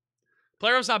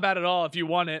 Play Rough's not bad at all if you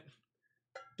want it.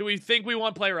 Do we think we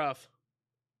want Play Rough?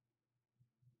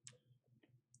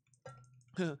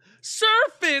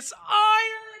 Surface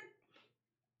Iron!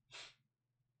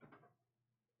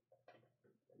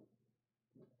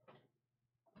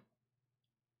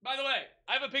 By the way,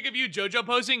 I have a pic of you JoJo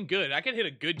posing. Good. I could hit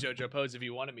a good JoJo pose if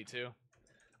you wanted me to.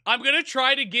 I'm gonna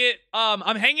try to get,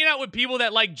 I'm hanging out with people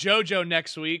that like JoJo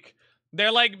next week.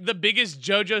 They're like the biggest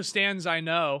JoJo stans I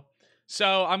know.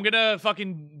 So I'm gonna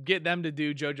fucking get them to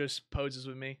do JoJo poses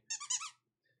with me.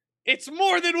 It's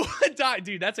more than one time.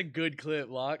 Dude, that's a good clip,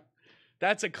 Locke.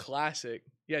 That's a classic.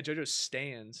 Yeah, JoJo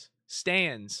stands.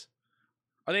 Stands.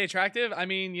 Are they attractive? I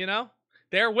mean, you know,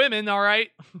 they're women, all right.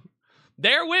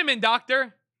 They're women,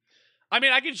 doctor. I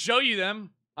mean, I can show you them.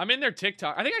 I'm in their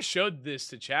TikTok. I think I showed this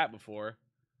to chat before.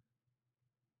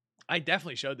 I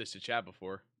definitely showed this to chat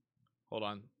before. Hold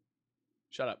on.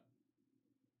 Shut up.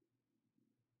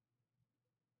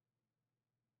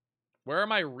 Where are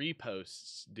my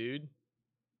reposts, dude?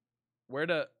 Where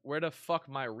the fuck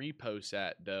my reposts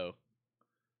at, though?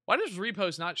 Why does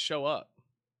repost not show up?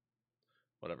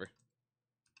 Whatever.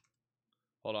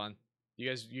 Hold on.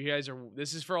 You guys are,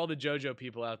 this is for all the JoJo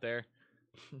people out there.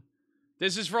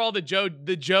 This is for all the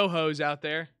Johos out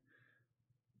there.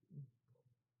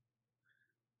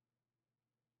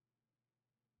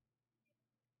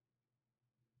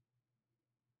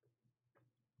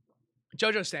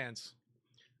 JoJo stands.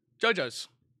 JoJo's.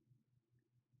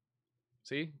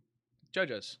 See?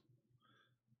 JoJo's.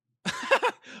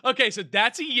 Okay, so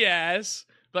that's a yes.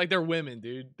 But like, they're women,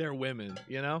 dude. They're women,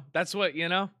 you know? That's what, you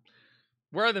know?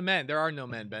 Where are the men? There are no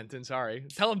men, Benton. Sorry.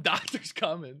 Tell them doctor's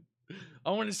coming.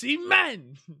 I want to see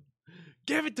men.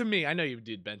 Give it to me. I know you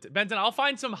did, Benton. Benton, I'll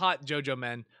find some hot JoJo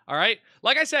men. All right?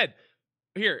 Like I said,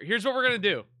 here's what we're going to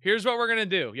do. Here's what we're going to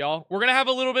do, y'all. We're going to have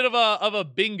a little bit of a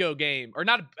bingo game. Or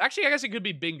not. Actually, I guess it could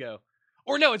be bingo.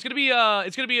 Or no, it's going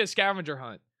to be a scavenger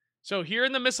hunt. So here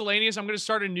in the miscellaneous, I'm going to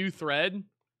start a new thread.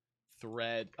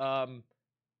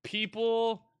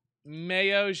 People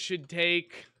Mayo should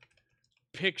take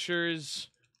pictures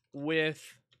with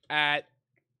at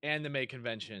anime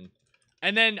convention.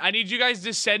 And then I need you guys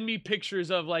to send me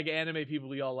pictures of like anime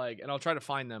people y'all like, and I'll try to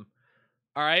find them.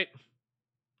 All right?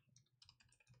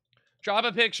 Drop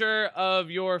a picture of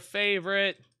your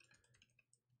favorite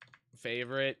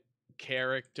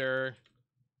character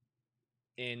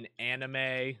in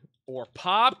anime or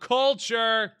pop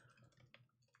culture,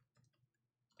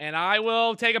 and I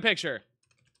will take a picture.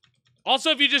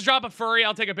 Also, if you just drop a furry,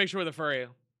 I'll take a picture with a furry.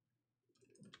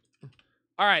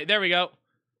 All right, there we go.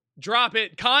 Drop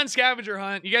it. Con scavenger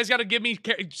hunt. You guys got to give me...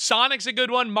 Sonic's a good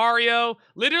one. Mario.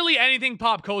 Literally anything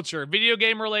pop culture. Video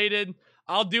game related.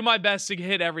 I'll do my best to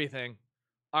hit everything.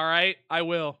 All right? I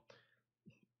will.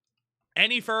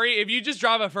 Any furry. If you just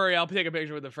drop a furry, I'll take a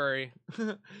picture with a furry.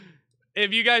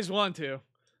 If you guys want to.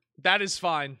 That is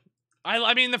fine.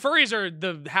 I mean, the furries are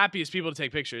the happiest people to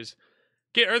take pictures.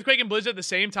 Get Earthquake and Blizzard at the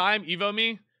same time? Evo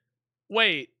me?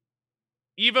 Wait.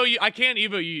 Evo you? I can't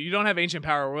Evo you. You don't have Ancient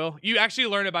Power, Will. You actually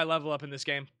learn it by level up in this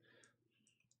game.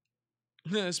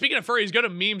 Speaking of furries, go to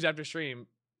memes after stream.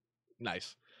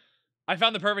 Nice. I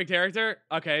found the perfect character.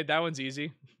 Okay, that one's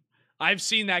easy. I've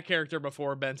seen that character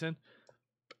before, Benton.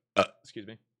 Excuse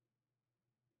me.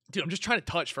 Dude, I'm just trying to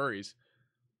touch furries.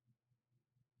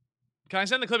 Can I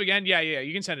send the clip again? Yeah,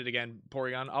 you can send it again,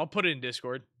 Porygon. I'll put it in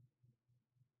Discord.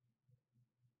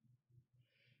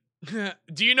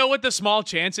 Do you know what the small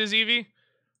chance is, Eevee?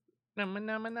 Look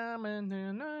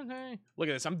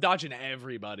at this. I'm dodging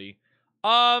everybody.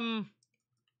 I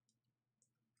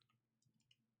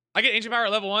get Ancient Power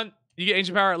at level 1. You get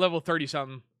Ancient Power at level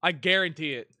 30-something. I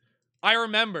guarantee it. I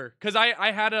remember. Because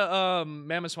I had a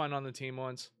Mamoswine on the team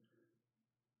once.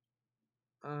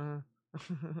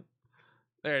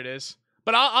 There it is.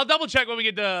 But I'll double check when we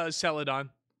get to Celadon.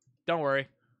 Don't worry.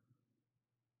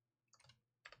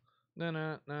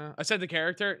 No. I said the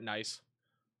character. Nice.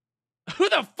 Who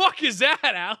the fuck is that,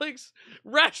 Alex?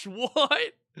 Resh,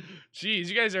 what? Jeez,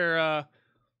 you guys are, all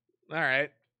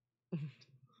right.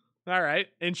 All right,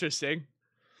 interesting.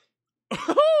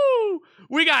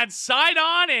 We got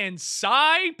Sidon and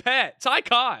Psycott.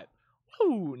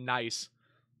 Ooh, nice.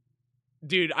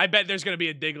 Dude, I bet there's going to be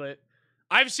a Diglett.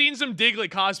 I've seen some Diglett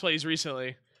cosplays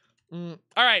recently. All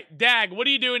right, Dag, what are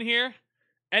you doing here?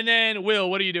 And then,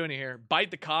 Will, what are you doing here?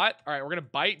 Bite the cot. All right, we're going to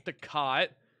bite the cot.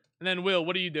 And then, Will,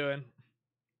 what are you doing?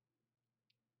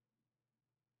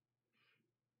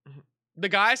 The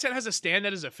guy said has a stand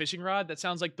that is a fishing rod. That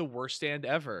sounds like the worst stand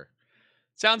ever.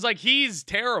 Sounds like he's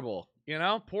terrible. You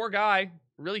know? Poor guy.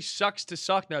 Really sucks to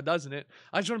suck now, doesn't it?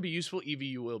 I just want to be useful. Eevee,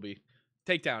 you will be.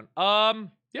 Takedown.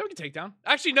 Yeah, we can take down.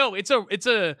 Actually, no, it's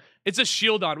a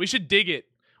shield on. We should dig it.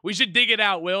 We should dig it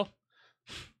out, Will.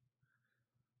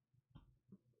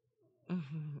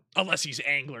 Unless he's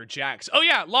Angler Jax. Oh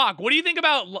yeah, Locke, what do you think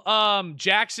about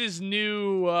Jax's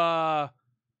new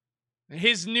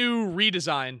his new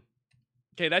redesign?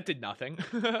 Okay, that did nothing.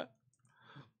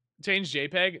 Change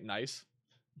JPEG. Nice.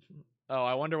 Oh,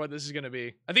 I wonder what this is gonna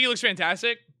be. I think it looks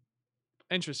fantastic.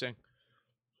 Interesting.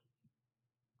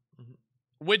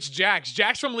 Which Jax?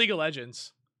 Jax from League of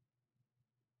Legends.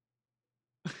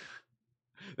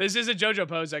 This is a JoJo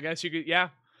pose, I guess you could. Yeah,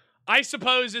 I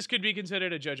suppose this could be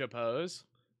considered a JoJo pose.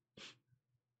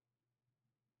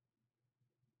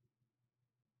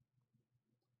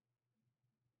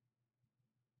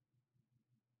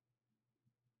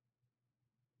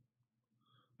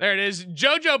 There it is.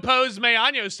 JoJo pose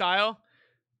Mayano style.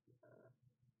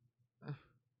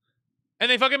 And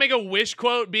they fucking make a Wish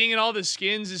quote, being in all the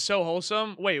skins is so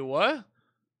wholesome. Wait, what?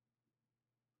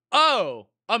 Oh,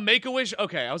 a Make-A-Wish.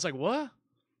 Okay, I was like, what?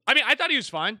 I mean, I thought he was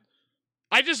fine.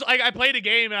 I just, like, I played a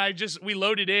game and we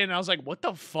loaded in and I was like, what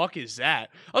the fuck is that?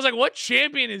 I was like, what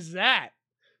champion is that?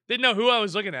 Didn't know who I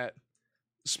was looking at.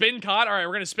 Spin cot? All right,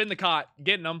 we're going to spin the cot.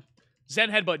 Getting them.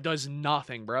 Zen Headbutt does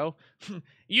nothing, bro.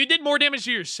 You did more damage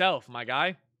to yourself, my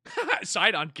guy.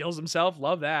 Sidon kills himself.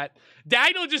 Love that.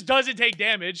 Diagonal just doesn't take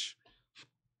damage.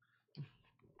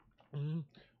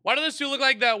 Why do those two look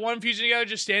like that one fusion together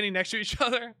just standing next to each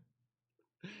other?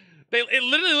 It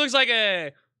literally looks like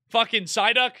a fucking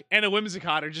Psyduck and a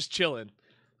Whimsicott are just chilling.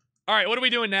 All right, what are we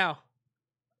doing now?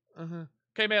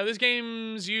 Okay, man, this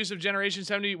game's use of Generation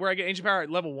 70 where I get Ancient Power at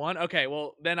level 1. Okay,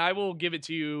 well, then I will give it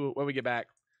to you when we get back.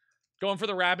 Going for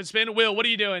the rapid spin. Will, what are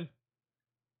you doing?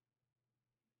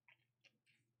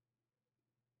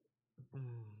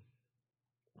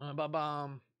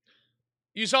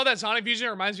 You saw that Sonic Fusion?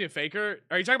 It reminds me of Faker.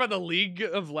 Are you talking about the League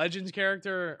of Legends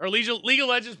character? Or League of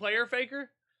Legends player Faker?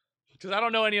 Because I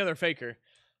don't know any other Faker.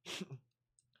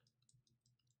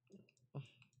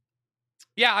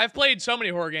 Yeah, I've played so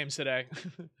many horror games today.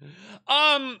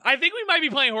 I think we might be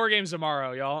playing horror games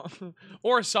tomorrow, y'all.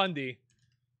 Or Sunday.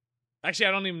 Actually,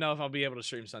 I don't even know if I'll be able to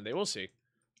stream Sunday. We'll see.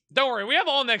 Don't worry, we have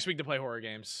all next week to play horror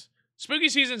games. Spooky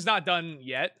season's not done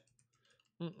yet.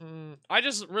 I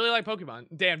just really like Pokemon.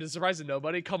 Damn, did it surprise to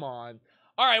nobody? Come on.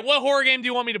 All right, what horror game do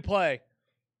you want me to play?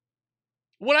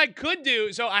 What I could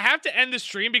do, so I have to end the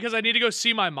stream because I need to go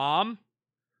see my mom.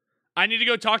 I need to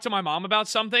go talk to my mom about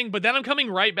something, but then I'm coming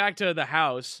right back to the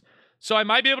house. So I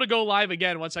might be able to go live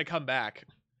again once I come back.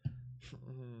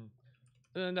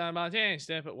 But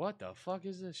what the fuck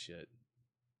is this shit?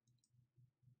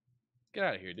 Get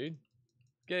out of here, dude.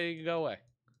 Go away.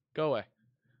 Go away.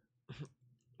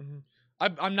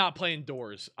 I'm not playing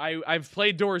Doors. I've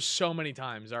played Doors so many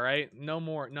times, all right? No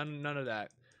more. None of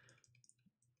that.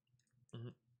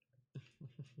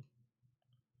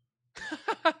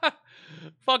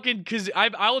 Fucking Kazoo.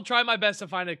 I will try my best to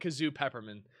find a Kazoo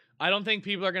Peppermint. I don't think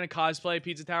people are going to cosplay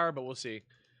Pizza Tower, but we'll see.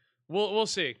 We'll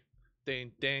see.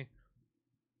 Ding, ding.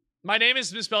 My name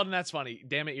is misspelled and that's funny.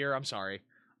 Damn it, I'm sorry.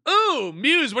 Ooh,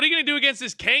 Muse, what are you going to do against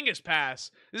this Kangas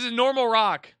pass? This is normal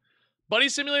rock. Buddy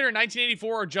Simulator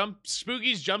 1984 or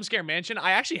Spooky's Jump Scare Mansion.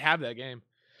 I actually have that game.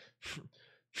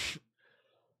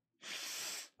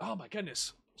 Oh my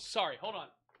goodness. Sorry, hold on.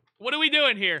 What are we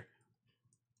doing here?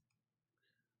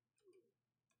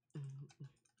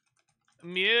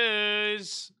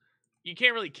 Muse. You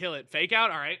can't really kill it. Fake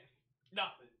out? All right.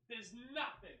 Nothing. There's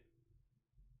nothing.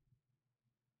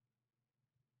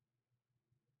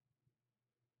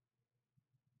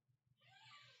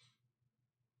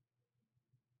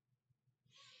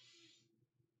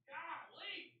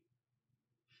 Golly.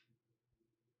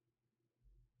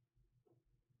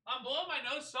 I'm blowing my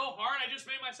nose so hard, I just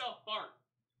made myself fart.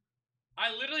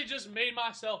 I literally just made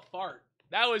myself fart.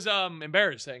 That was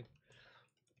embarrassing.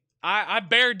 I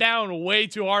bared down way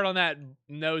too hard on that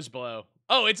nose blow.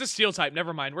 Oh, it's a steel type.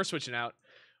 Never mind. We're switching out.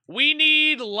 We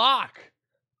need Locke.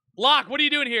 Locke, what are you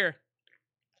doing here?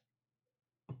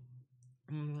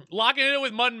 Locking it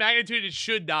with mud magnitude, it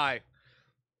should die.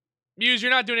 Muse,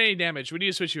 you're not doing any damage. We need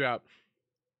to switch you out.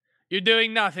 You're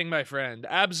doing nothing, my friend.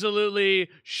 Absolutely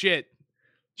shit.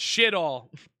 Shit all.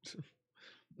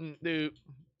 Dude.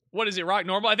 What is it, rock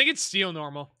normal? I think it's steel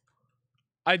normal.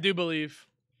 I do believe.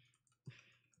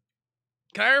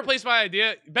 Can I replace my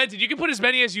idea? Benton, you can put as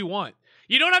many as you want.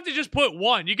 You don't have to just put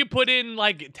one. You can put in,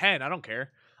 like, 10. I don't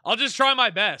care. I'll just try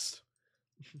my best.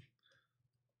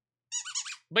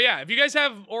 But yeah, if you guys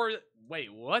have, or,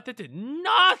 wait, what? That did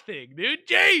nothing, dude.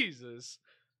 Jesus.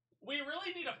 We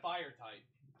really need a fire type.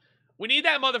 We need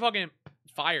that motherfucking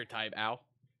fire type. Ow.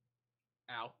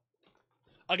 Ow.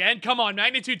 Again, come on.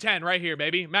 Magnitude 10 right here,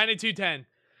 baby. Magnitude 10.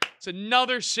 It's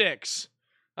another 6.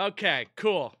 Okay,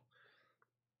 cool.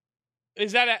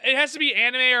 Is that it has to be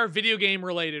anime or video game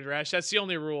related, Resh. That's the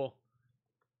only rule.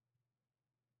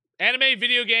 Anime,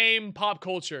 video game, pop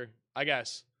culture, I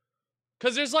guess.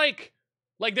 Because there's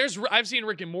I've seen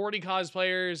Rick and Morty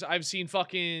cosplayers. I've seen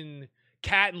fucking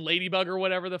Cat and Ladybug or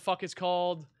whatever the fuck it's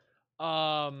called.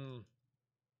 Literally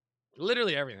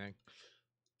everything.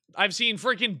 I've seen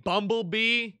freaking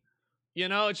Bumblebee. You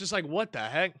know, it's just like, what the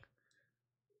heck?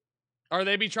 Are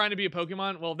they trying to be a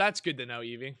Pokemon? Well, that's good to know,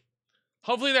 Evie.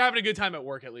 Hopefully they're having a good time at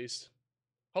work, at least.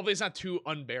 Hopefully it's not too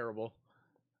unbearable.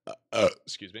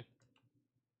 Excuse me.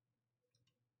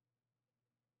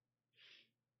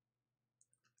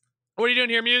 What are you doing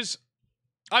here, Muse?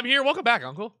 I'm here. Welcome back,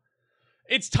 Uncle.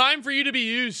 It's time for you to be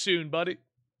used soon, buddy.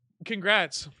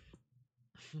 Congrats.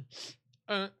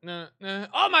 Oh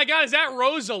my god, is that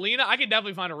Rosalina? I can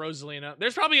definitely find a Rosalina.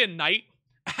 There's probably a Knight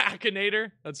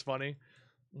Akinator. That's funny.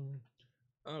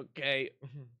 Okay.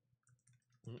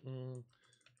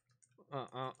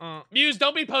 Muse,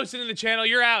 don't be posting in the channel.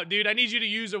 You're out, dude. I need you to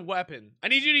use a weapon. I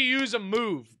need you to use a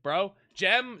move, bro.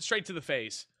 Gem, straight to the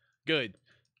face. Good.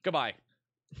 Goodbye.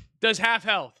 Does half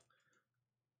health.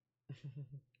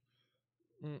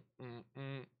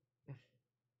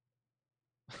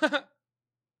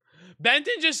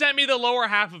 Benton just sent me the lower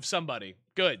half of somebody.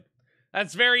 Good.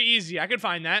 That's very easy. I could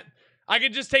find that. I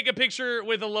could just take a picture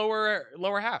with a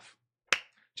lower half.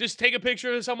 Just take a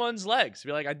picture of someone's legs.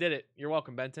 Be like, I did it. You're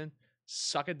welcome, Benton.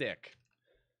 Suck a dick.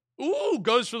 Ooh,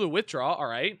 goes for the withdraw. All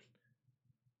right.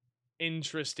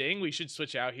 Interesting. We should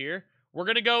switch out here. We're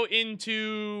going to go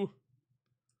into...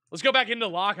 Let's go back into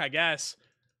Locke, I guess.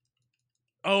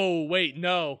 Oh, wait.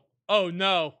 No. Oh,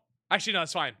 no. Actually, no,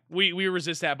 it's fine. We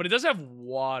resist that. But it does have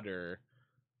water.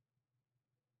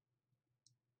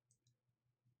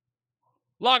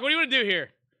 Locke, what do you want to do here?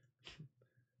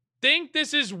 Think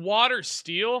this is water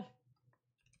steel?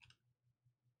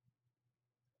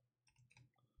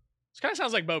 This kind of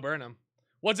sounds like Bo Burnham.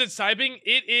 What's it typing?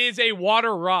 It is a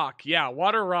water rock. Yeah,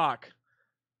 water rock.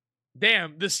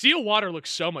 Damn, the steel water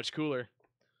looks so much cooler.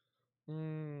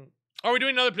 Are we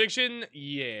doing another prediction?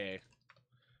 Yeah.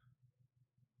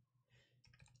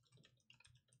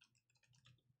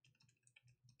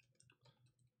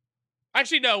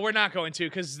 Actually, no, we're not going to,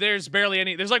 because there's barely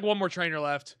any. There's like one more trainer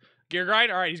left. Gear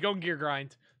grind? All right, he's going gear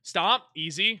grind. Stomp.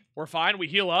 Easy. We're fine. We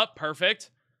heal up. Perfect.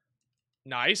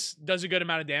 Nice. Does a good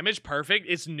amount of damage. Perfect.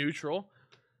 It's neutral.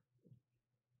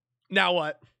 Now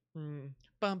what? Bum,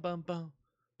 bum, bum.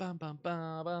 Bum, bum,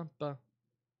 bum, bum, bum.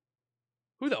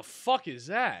 Who the fuck is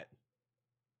that?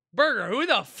 Burger, who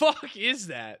the fuck is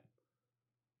that?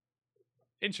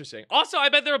 Interesting. Also, I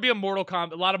bet there will be a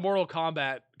lot of Mortal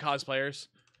Kombat cosplayers.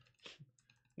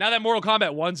 Now that Mortal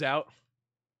Kombat 1's out.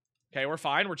 Okay, we're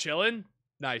fine. We're chilling.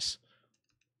 Nice.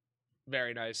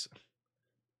 Very nice.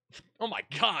 Oh my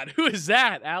god, who is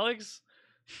that, Alex?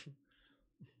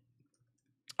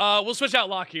 We'll switch out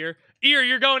Locke here. Ear,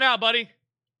 you're going out, buddy.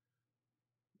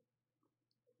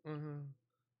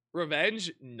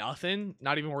 Revenge? Nothing.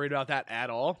 Not even worried about that at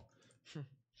all.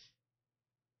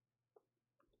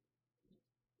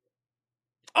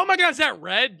 Oh my god, is that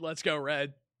red? Let's go,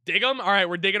 red. Dig him? All right,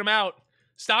 we're digging him out.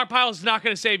 Stockpile's not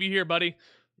going to save you here, buddy.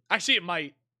 Actually, it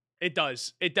might. It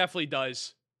does. It definitely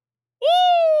does.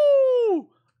 Woo!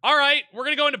 All right, we're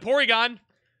going to go into Porygon.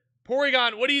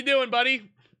 Porygon, what are you doing, buddy?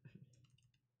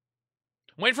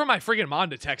 I'm waiting for my freaking mom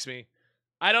to text me.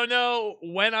 I don't know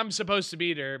when I'm supposed to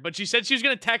meet her, but she said she was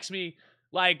going to text me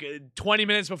like 20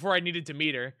 minutes before I needed to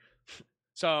meet her.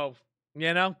 So,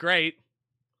 you know, great.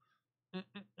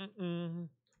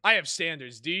 I have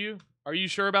standards. Do you? Are you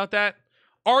sure about that?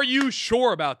 Are you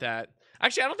sure about that?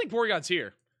 Actually, I don't think Porygon's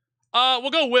here.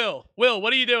 We'll go Will. Will,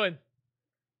 what are you doing?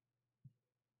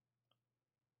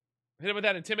 Hit him with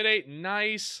that Intimidate.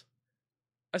 Nice.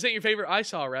 I sent your favorite. I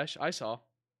saw, Resh. I saw.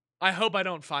 I hope I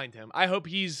don't find him. I hope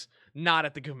he's not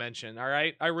at the convention, all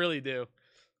right? I really do.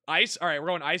 Ice? All right, we're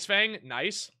going Ice Fang.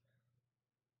 Nice.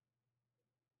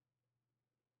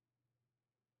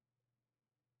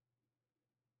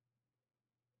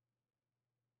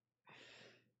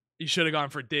 You should have gone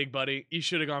for Dig, buddy. You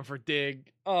should have gone for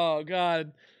Dig. Oh,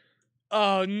 God.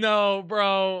 Oh, no,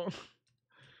 bro.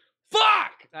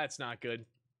 Fuck! That's not good.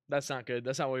 That's not good.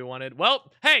 That's not what we wanted.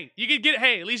 Well, hey, you could get...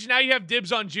 Hey, at least now you have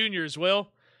dibs on juniors,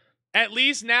 Will. At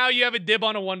least now you have a dib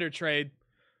on a Wonder Trade.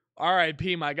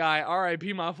 R.I.P. my guy.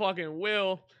 R.I.P. my fucking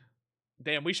Will.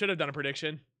 Damn, we should have done a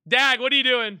prediction. Dag, what are you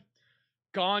doing?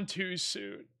 Gone too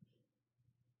soon.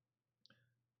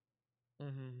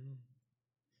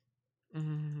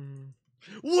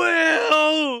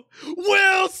 Will!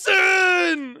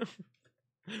 Wilson!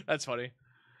 That's funny.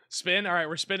 Spin. All right,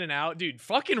 we're spinning out. Dude,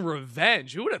 fucking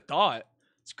revenge. Who would have thought?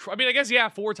 I mean, I guess, yeah,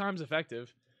 4 times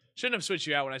effective. Shouldn't have switched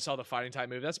you out when I saw the fighting type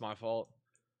move. That's my fault.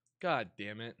 God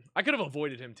damn it. I could have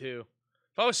avoided him, too.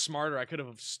 If I was smarter, I could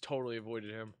have totally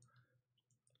avoided him.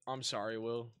 I'm sorry,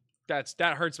 Will.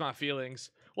 That hurts my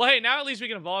feelings. Well, hey, now at least we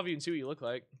can evolve you and see what you look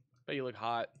like. Bet you look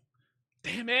hot.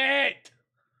 Damn it!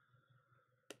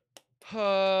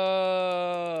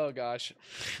 Oh, gosh.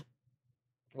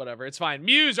 Whatever, it's fine.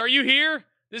 Muse, are you here?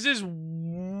 This is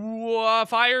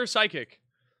Fire Psychic.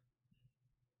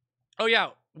 Oh, yeah.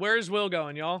 Where's Will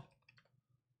going, y'all?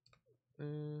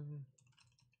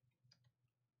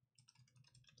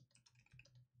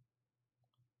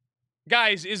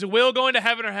 Guys, is Will going to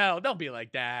heaven or hell? Don't be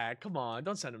like that. Come on.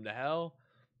 Don't send him to hell.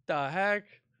 The heck?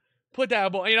 Put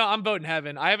that boy. You know, I'm voting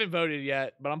heaven. I haven't voted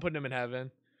yet, but I'm putting him in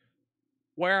heaven.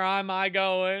 Where am I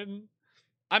going?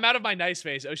 I'm out of my nice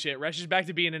face. Oh, shit. Resh is back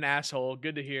to being an asshole.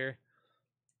 Good to hear.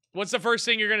 What's the first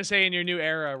thing you're going to say in your new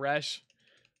era, Resh?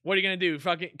 What are you going to do?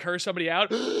 Fucking curse somebody out?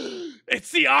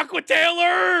 It's the Aqua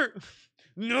Tailor!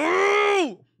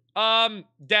 No!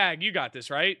 Dag, you got this,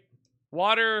 right?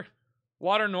 Water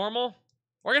normal?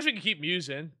 Or I guess we can keep Muse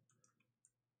in.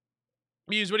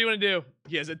 Muse, what do you want to do?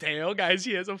 He has a tail, guys.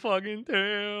 He has a fucking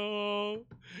tail.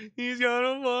 He's got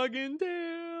a fucking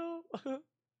tail.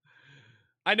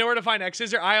 I know where to find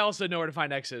X-Scissor. I also know where to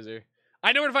find X-Scissor.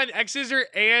 I know where to find X-Scissor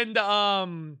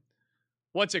and,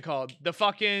 what's it called?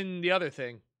 The other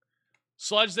thing.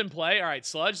 Sludge then play. All right,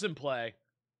 sludge then play.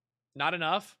 Not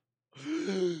enough.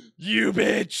 You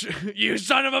bitch. You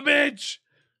son of a bitch.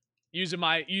 Using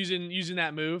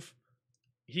that move.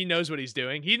 He knows what he's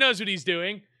doing. He knows what he's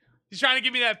doing. He's trying to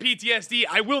give me that PTSD.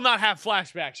 I will not have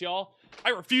flashbacks, y'all. I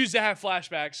refuse to have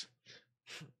flashbacks.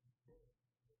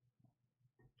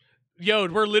 Yo,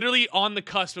 we're literally on the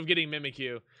cusp of getting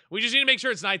Mimikyu. We just need to make sure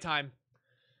it's nighttime.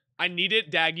 I need it.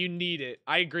 Dag, you need it.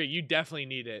 I agree. You definitely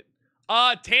need it.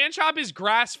 Tanchop is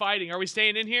grass fighting. Are we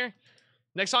staying in here?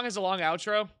 Next song has a long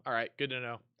outro. All right, good to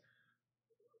know.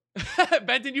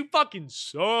 Benton, you fucking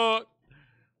suck.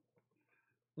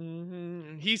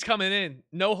 He's coming in.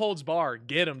 No holds bar.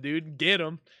 Get him, dude. Get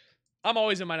him. I'm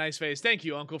always in my nice face. Thank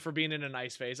you, Uncle, for being in a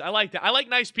nice face. I like that. I like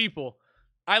nice people.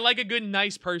 I like a good,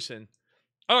 nice person.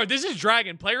 Oh, this is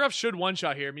Dragon. Play rough should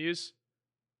one-shot here, Muse.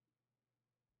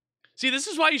 See, this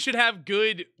is why you should have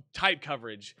good type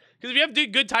coverage. Because if you have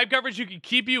good type coverage, you can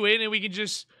keep you in and we can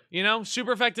just, you know,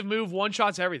 super effective move,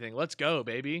 one-shots everything. Let's go,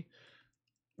 baby.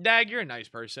 Dag, you're a nice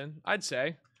person, I'd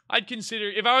say. I'd consider,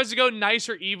 if I was to go nice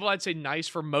or evil, I'd say nice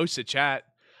for most of chat.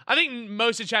 I think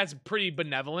most of chat's pretty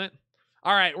benevolent.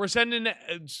 All right, we're sending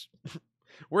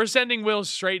Will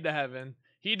straight to heaven.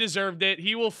 He deserved it.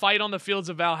 He will fight on the fields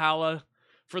of Valhalla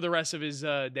for the rest of his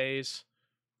days.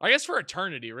 I guess for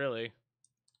eternity, really.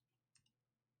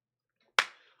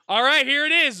 All right, here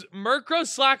it is. Murkrow,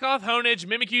 Slackoth, Honedge,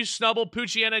 Mimikyu, Snubble,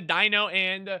 Poochyena, Dino,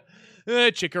 and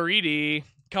Chikorita.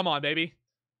 Come on, baby.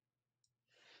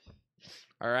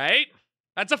 All right.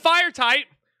 That's a fire type.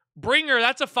 Bringer,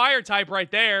 that's a fire type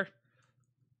right there.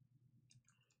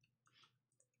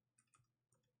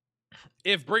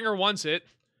 If Bringer wants it.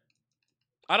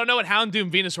 I don't know what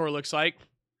Houndoom Venusaur looks like.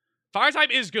 Fire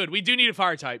type is good. We do need a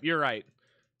fire type. You're right.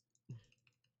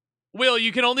 Will,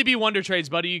 you can only be Wonder Trades,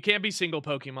 buddy. You can't be single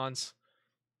Pokemons.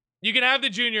 You can have the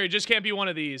Junior. It just can't be one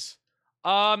of these.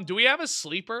 Do we have a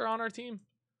sleeper on our team?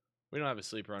 We don't have a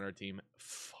sleeper on our team.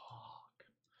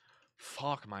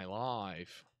 Fuck my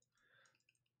life.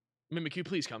 Mimikyu,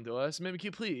 please come to us.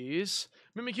 Mimikyu, please.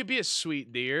 Mimikyu, be a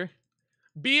sweet deer.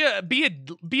 Be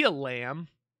a lamb.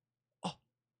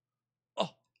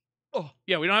 Oh.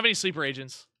 Yeah, we don't have any sleeper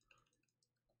agents.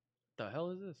 The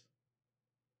hell is this?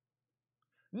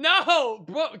 No,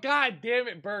 bro. God damn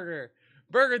it, Burger.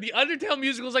 Burger, the Undertale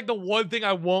musical is like the one thing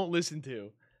I won't listen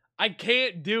to. I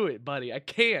can't do it, buddy. I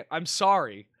can't. I'm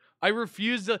sorry. I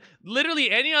refuse to.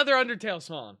 Literally any other Undertale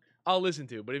song I'll listen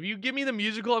to. But if you give me the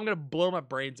musical, I'm going to blow my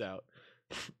brains out.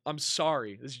 I'm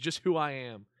sorry. This is just who I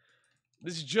am.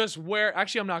 This is just where...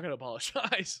 Actually, I'm not going to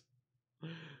apologize.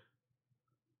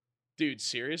 Dude,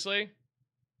 seriously?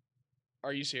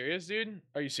 Are you serious, dude?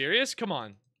 Are you serious? Come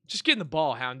on. Just get in the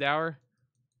ball, Houndour.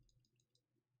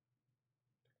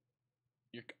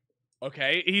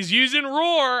 Okay, he's using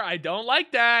Roar. I don't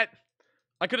like that.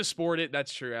 I could have spored it.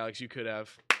 That's true, Alex. You could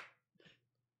have.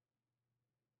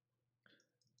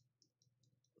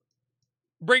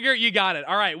 Bringer, you got it.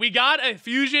 All right, we got a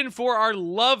fusion for our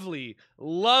lovely,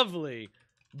 lovely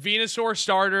Venusaur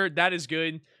starter. That is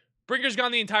good. Bringer's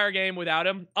gone the entire game without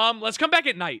him. Let's come back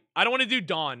at night. I don't want to do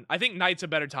dawn. I think night's a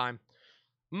better time.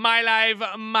 My life,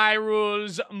 my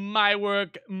rules, my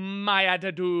work, my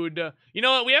attitude. You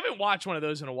know what? We haven't watched one of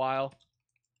those in a while.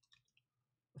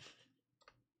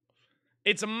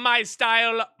 It's my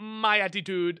style, my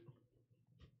attitude.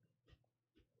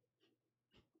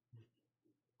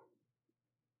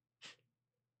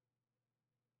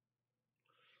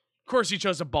 Of course he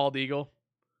chose a bald eagle.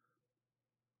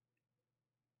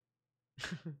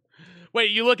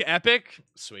 Wait, you look epic?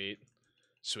 Sweet.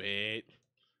 Sweet.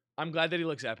 I'm glad that he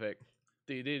looks epic.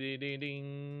 Ding, ding, ding, ding,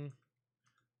 ding.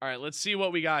 All right, let's see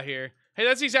what we got here. Hey,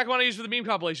 that's the exact one I used for the meme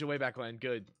compilation way back when.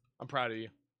 Good. I'm proud of you.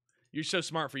 You're so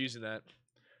smart for using that.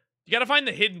 You gotta find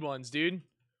the hidden ones, dude.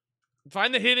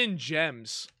 Find the hidden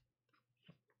gems.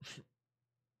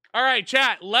 All right,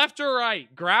 chat. Left or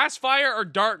right? Grass fire or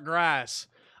dark grass?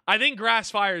 I think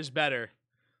grass fire is better.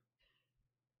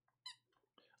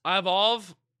 I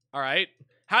evolve. All right.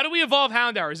 How do we evolve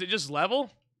Houndour? Is it just level?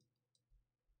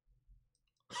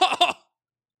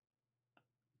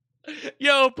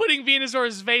 Yo, putting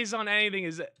Venusaur's face on anything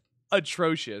is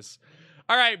atrocious.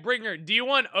 All right, Bringer, do you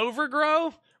want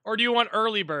Overgrow or do you want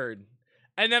Early Bird?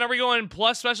 And then are we going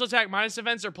plus special attack minus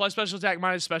defense or plus special attack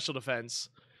minus special defense?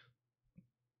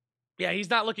 Yeah, he's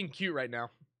not looking cute right now.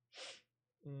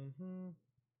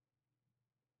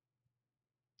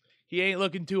 He ain't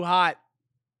looking too hot.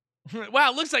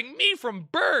 Wow, looks like me from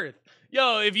birth.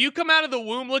 Yo, if you come out of the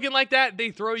womb looking like that,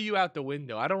 they throw you out the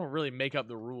window. I don't really make up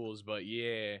the rules, but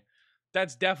yeah.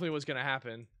 That's definitely what's going to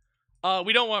happen.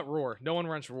 We don't want Roar. No one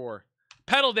wants Roar.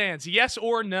 Pedal Dance, yes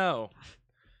or no?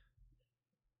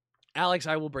 Alex,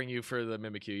 I will bring you for the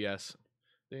Mimikyu, yes.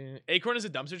 Acorn is a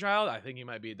dumpster child? I think he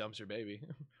might be a dumpster baby.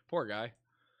 Poor guy.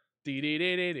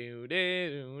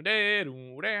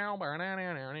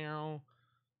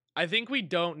 I think we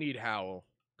don't need Howl.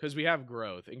 Because we have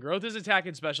Growth. And Growth is attack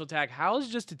and special attack. Howl is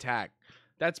just attack.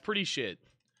 That's pretty shit.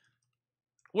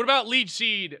 What about Leech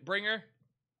Seed, Bringer?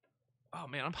 Oh,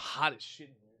 man, I'm hot as shit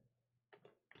in here.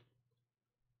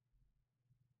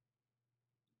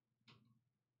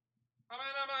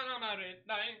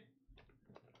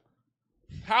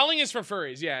 Howling is for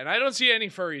furries, yeah. And I don't see any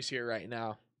furries here right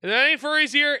now. Are there any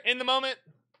furries here in the moment?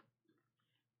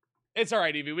 It's all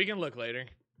right, Evie. We can look later.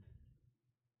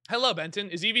 Hello, Benton.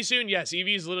 Is Eevee soon? Yes,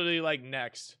 Eevee's literally, like,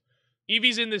 next.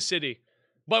 Eevee's in this city.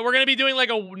 But we're going to be doing, like,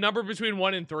 a number between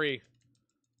 1 and 3.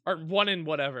 Or 1 and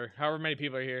whatever. However many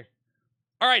people are here.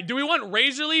 All right, do we want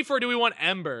Razor Leaf or do we want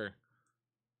Ember?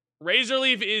 Razor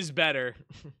Leaf is better.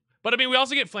 But, I mean, we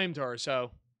also get Flamethrower,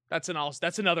 so that's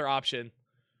another option.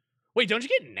 Wait, don't you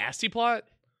get Nasty Plot?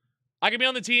 I can be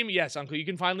on the team? Yes, Uncle. You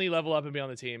can finally level up and be on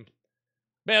the team.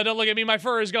 Man, don't look at me. My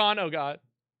fur is gone. Oh, God.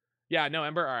 Yeah, no,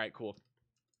 Ember. All right, cool.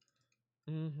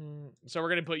 So we're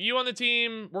going to put you on the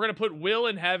team. We're going to put Will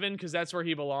in heaven because that's where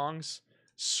he belongs.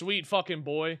 Sweet fucking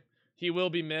boy. He will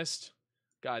be missed.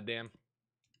 God damn.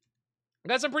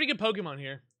 Got some pretty good Pokemon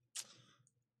here.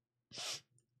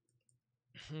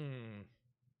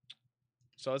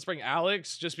 So let's bring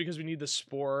Alex just because we need the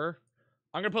Spore.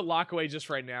 I'm going to put Lockaway just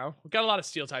right now. We've got a lot of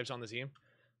Steel types on the team.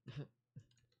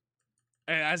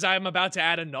 As I'm about to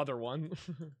add another one.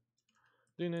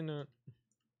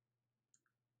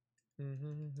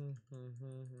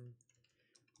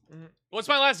 What's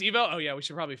my last evo? Oh yeah, we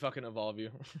should probably fucking evolve you.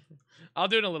 I'll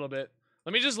do it in a little bit.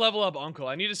 Let me just level up Uncle.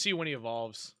 I need to see when he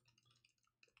evolves.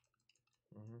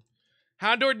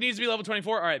 Houndour needs to be level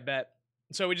 24. All right, bet.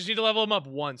 So we just need to level him up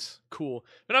once. Cool.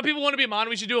 But now people want to be a mon.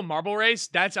 We should do a marble race.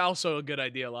 That's also a good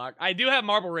idea, Locke. I do have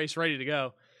marble race ready to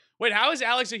go. Wait, how is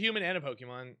Alex a human and a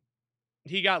Pokemon?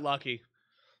 He got lucky.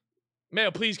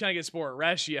 Mayo, please can I get sport?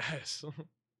 Resh, yes.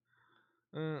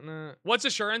 What's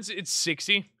assurance? It's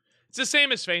 60. It's the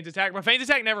same as feint attack, but feint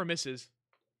attack never misses.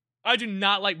 I do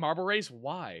not like marble race.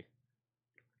 Why?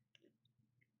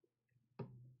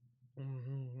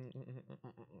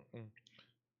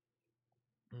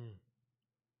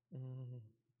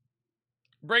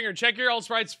 Bringer, check your old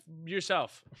sprites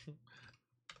yourself.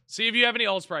 See if you have any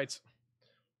old sprites.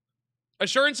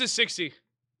 Assurance is 60.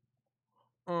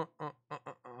 I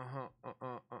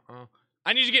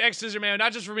need to get X Scissor Mayo,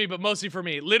 not just for me, but mostly for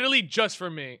me. Literally just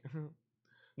for me.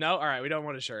 No? Alright, we don't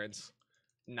want assurance.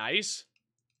 Nice.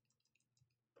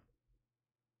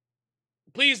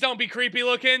 Please don't be creepy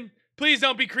looking. Please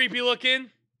don't be creepy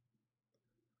looking.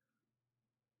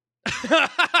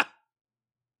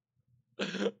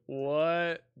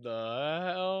 What the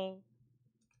hell?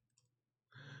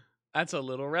 That's a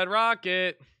little red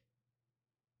rocket.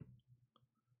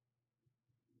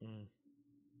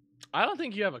 I don't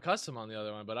think you have a custom on the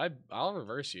other one, but I'll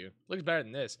reverse you. Looks better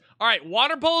than this. All right,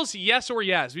 water poles, yes or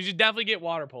yes. We should definitely get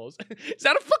water poles. Is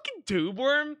that a fucking tube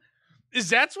worm? Is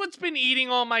that what's been eating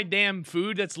all my damn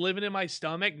food that's living in my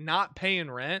stomach, not paying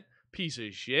rent? Piece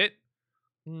of shit.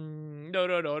 Wait,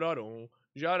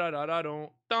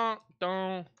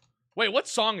 what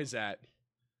song is that?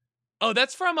 Oh,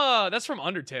 that's from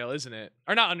Undertale, isn't it?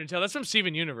 Or not Undertale, that's from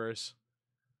Steven Universe.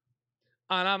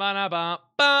 Wow,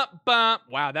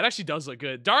 that actually does look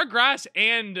good. Dark Grass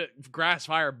and Grass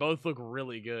Fire both look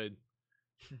really good.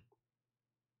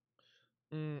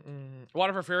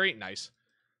 Water for Fury, nice.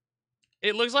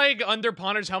 It looks like under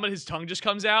Ponder's helmet, his tongue just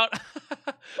comes out.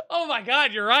 Oh my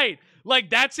god, you're right. Like,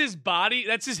 that's his body,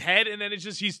 that's his head, and then it's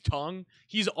just his tongue.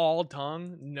 He's all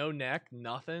tongue, no neck,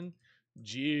 nothing.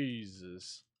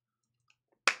 Jesus.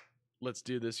 Let's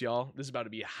do this, y'all. This is about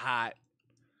to be hot.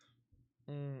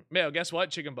 Mayo, guess what?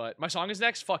 Chicken butt. My song is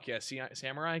next? Fuck yes,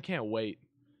 Samurai. I can't wait.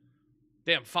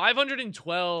 Damn,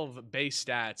 512 base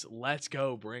stats. Let's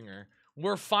go, Bringer.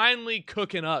 We're finally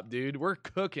cooking up, dude. We're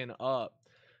cooking up.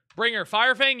 Bringer,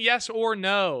 Fire Fang, yes or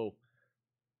no?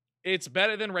 It's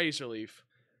better than Razor Leaf.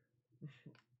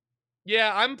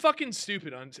 Yeah, I'm fucking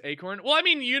stupid on Acorn. Well, I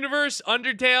mean, Universe,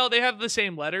 Undertale, they have the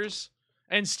same letters.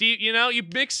 And Steve, you know, you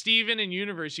mix Steven and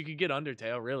Universe, you could get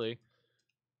Undertale, really.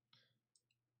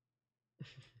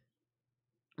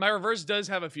 My reverse does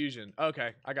have a fusion.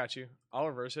 Okay, I got you. I'll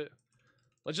reverse it.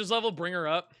 Let's just level Bringer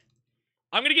up.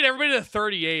 I'm going to get everybody to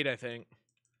 38, I think.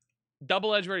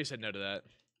 Double Edge already said no to that.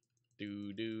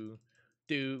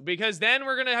 Because then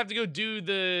we're going to have to go do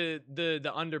the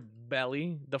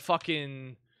underbelly.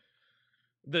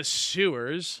 The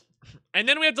sewers. And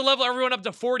then we have to level everyone up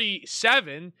to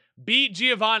 47. Beat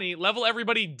Giovanni. Level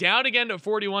everybody down again to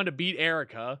 41 to beat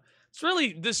Erica. It's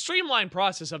really, the streamlined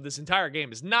process of this entire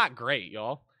game is not great,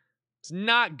 y'all. It's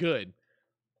not good.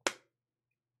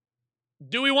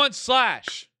 Do we want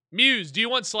Slash? Muse, do you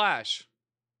want Slash?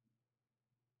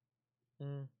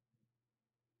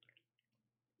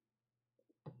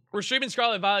 We're streaming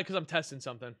Scarlet Violet because I'm testing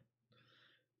something.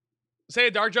 Say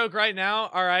a dark joke right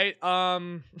now. All right.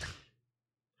 I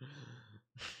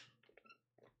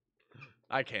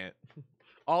can't.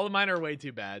 All of mine are way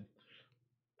too bad.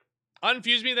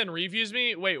 Unfuse me, then refuse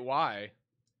me? Wait, why?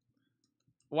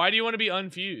 Why do you want to be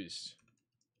unfused?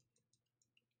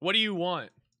 What do you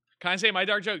want? Can I say my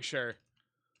dark joke? Sure.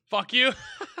 Fuck you.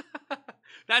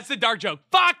 That's the dark joke.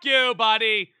 Fuck you,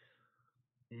 buddy.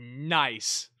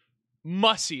 Nice.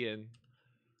 Mussian.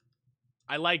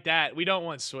 I like that. We don't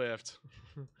want Swift.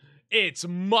 It's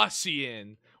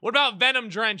Mussian. What about Venom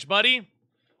Drench, buddy?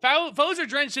 Foes are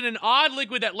drenched in an odd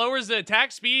liquid that lowers the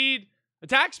attack,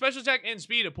 special attack, and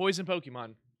speed of poison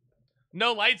Pokemon.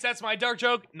 No lights, that's my dark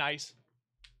joke. Nice.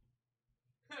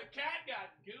 Cat got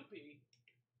goopy.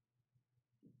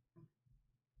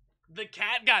 The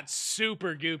cat got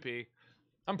super goopy.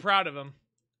 I'm proud of him.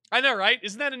 I know, right?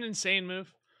 Isn't that an insane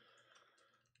move?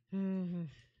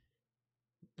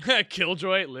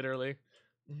 Killjoy, literally.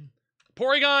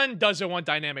 Porygon doesn't want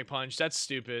Dynamic Punch. That's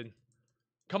stupid.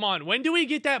 Come on, when do we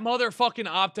get that motherfucking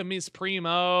Optimus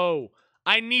Primo?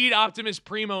 I need Optimus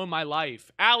Primo in my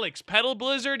life. Alex, Petal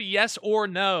Blizzard, yes or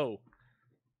no?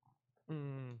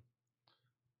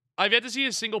 I've yet to see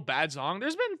a single bad song.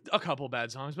 There's been a couple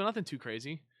bad songs, but nothing too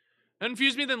crazy.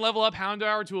 Infuse me, then level up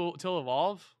Houndour till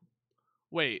evolve.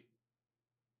 Wait.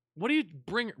 What do you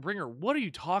Bringer? What are you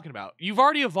talking about? You've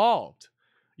already evolved.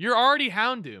 You're already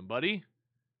Houndoom, buddy.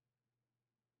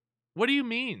 What do you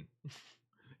mean?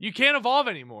 You can't evolve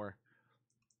anymore.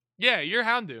 Yeah, you're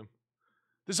Houndoom.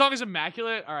 The song is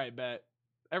immaculate. All right, bet.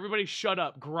 Everybody shut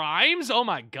up. Grimes? Oh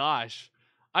my gosh.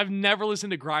 I've never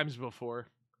listened to Grimes before.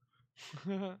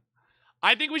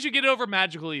 I think we should get over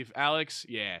Magical Leaf, Alex.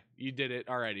 Yeah, you did it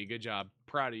already. Good job.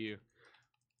 Proud of you.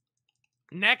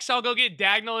 Next, I'll go get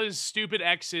Dagnall's stupid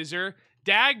X-Scissor.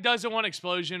 Dag doesn't want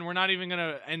Explosion. We're not even going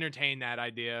to entertain that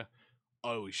idea.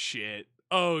 Oh, shit.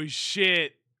 Oh,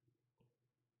 shit.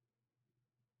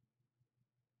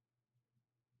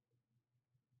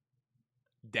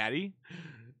 Daddy?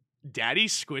 Daddy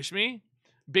squish me?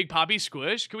 Big Poppy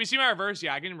squish? Can we see my reverse?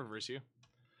 Yeah, I can reverse you.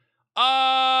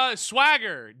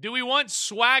 Swagger. Do we want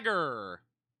swagger?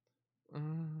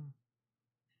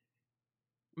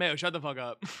 Mayo, shut the fuck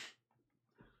up.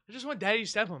 I just want Daddy to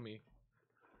step on me.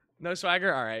 No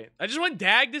swagger? All right. I just want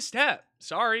Dag to step.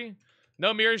 Sorry.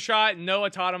 No mirror shot. No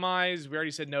autotomize. We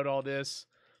already said no to all this.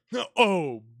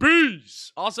 Oh,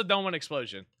 beast. Also, don't want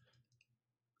explosion.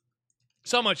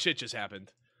 So much shit just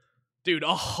happened. Dude,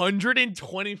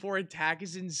 124 attack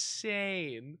is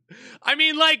insane. I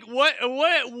mean, like, what?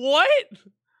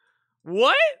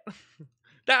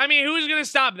 That, I mean, who's gonna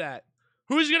stop that?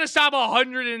 Who's gonna stop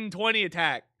 120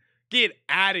 attack? Get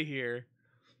out of here.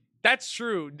 That's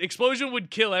true. Explosion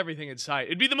would kill everything in sight.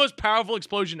 It'd be the most powerful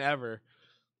explosion ever.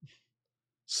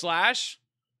 Slash?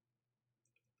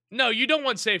 No, you don't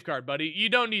want safeguard, buddy. You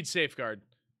don't need safeguard.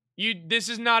 This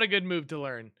is not a good move to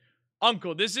learn.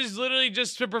 Uncle, this is literally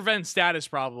just to prevent status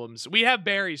problems. We have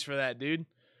berries for that, dude.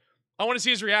 I want to see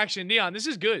his reaction. Neon, this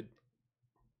is good.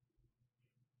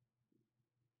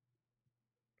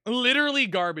 Literally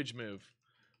garbage move.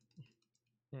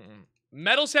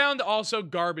 Metal sound, also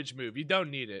garbage move. You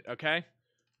don't need it, okay?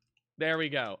 There we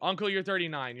go. Uncle, you're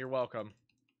 39. You're welcome.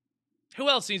 Who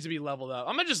else needs to be leveled up?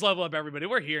 I'm going to just level up everybody.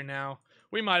 We're here now.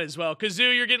 We might as well.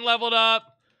 Kazoo, you're getting leveled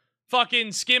up.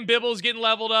 Fucking Skim Bibble's getting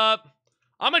leveled up.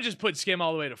 I'm going to just put Skim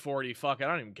all the way to 40. Fuck it. I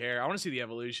don't even care. I want to see the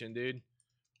evolution, dude.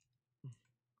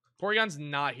 Porygon's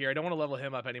not here. I don't want to level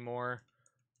him up anymore.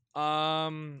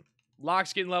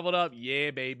 Locke's getting leveled up.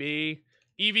 Yeah, baby.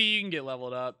 Eevee, you can get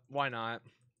leveled up. Why not?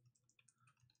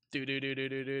 Who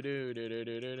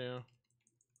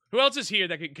else is here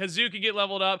that could... Kazoo can get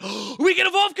leveled up. We can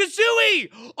evolve Kazooie!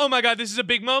 Oh my god, this is a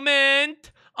big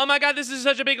moment. Oh my god, this is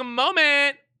such a big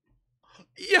moment.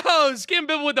 Yo, Skim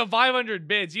Bibble with the 500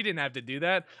 bits. You didn't have to do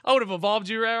that. I would have evolved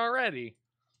you already.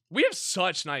 We have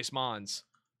such nice mons.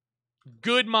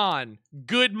 Good mon.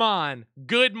 Good mon.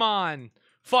 Good mon.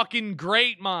 Fucking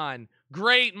great mon.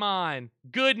 Great mon.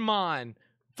 Good mon.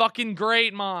 Fucking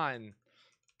great mon.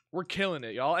 We're killing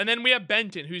it, y'all. And then we have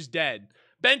Benton, who's dead.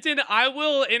 Benton, I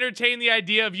will entertain the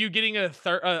idea of you getting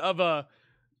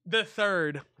the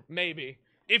third, maybe.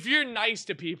 If you're nice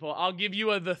to people, I'll give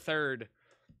you the third.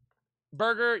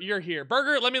 Burger, you're here.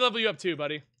 Burger, let me level you up too,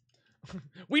 buddy.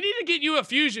 We need to get you a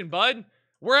fusion, bud.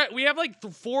 We have like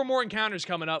 4 more encounters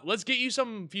coming up. Let's get you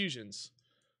some fusions.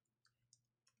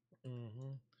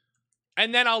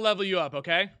 And then I'll level you up,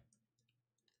 okay?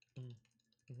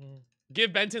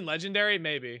 Give Benton legendary?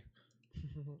 Maybe.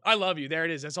 I love you. There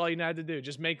it is. That's all you had to do.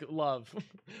 Just make love.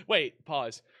 Wait,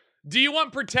 pause. Do you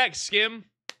want protect, Skim?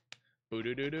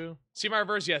 Boo-doo-doo-doo. See my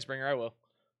reverse? Yes, Bringer, I will.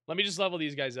 Let me just level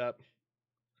these guys up.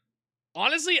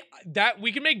 Honestly, that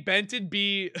we can make Benton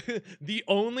be the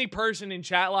only person in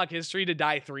Chatlocke history to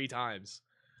die 3 times.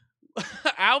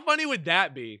 How funny would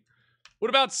that be? What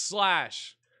about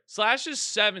Slash? Slash is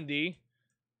 70.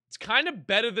 It's kind of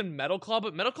better than Metal Claw,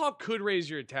 but Metal Claw could raise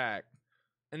your attack.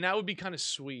 And that would be kind of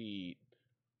sweet.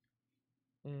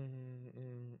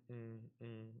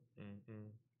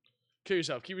 Kill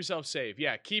yourself. Keep yourself safe.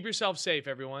 Yeah, keep yourself safe,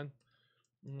 everyone.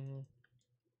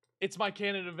 It's my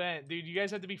canon event. Dude, you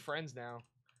guys have to be friends now.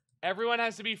 Everyone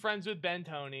has to be friends with Ben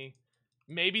Tony.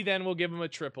 Maybe then we'll give him a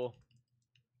triple.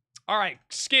 All right,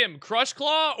 Skim. Crush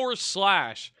Claw or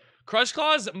Slash? Crush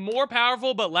Claw is more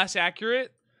powerful but less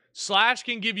accurate. Slash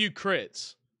can give you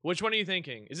crits. Which one are you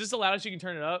thinking? Is this the loudest you can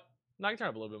turn it up? No, I can turn it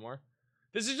up a little bit more.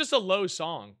 This is just a low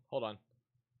song. Hold on.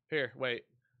 Here, wait.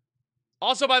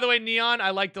 Also, by the way, Neon,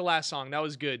 I liked the last song. That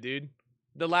was good, dude.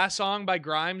 The last song by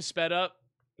Grimes, sped up,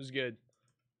 was good.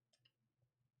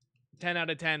 10 out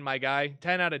of 10, my guy.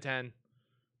 10 out of 10.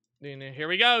 Here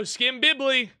we go. Skim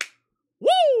Bibbly.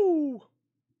 Woo!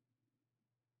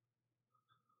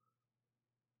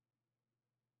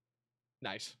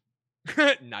 Nice.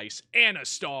 Nice. And a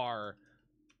star.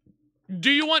 Do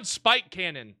you want Spike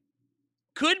Cannon?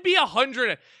 Could be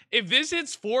 100. If this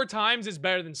hits 4 times, it's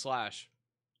better than Slash.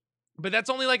 But that's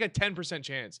only like a 10%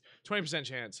 chance. 20%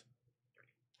 chance.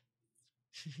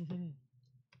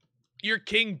 You're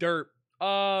King Derp.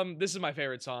 This is my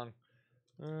favorite song.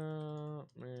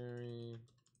 Mary.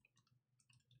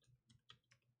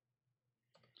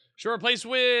 Should replace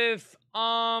with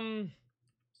I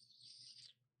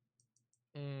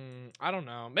don't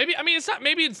know. Maybe it's not.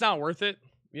 Maybe it's not worth it.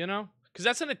 You know, because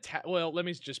that's an attack. Well, let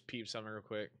me just peep something real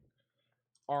quick.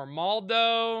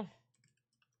 Armaldo,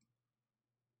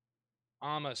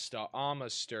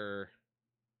 Amister.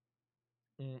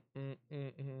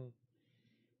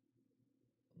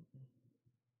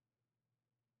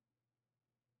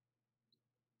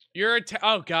 Your attack.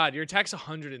 Oh god, your attack's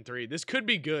 103. This could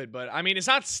be good, but I mean, it's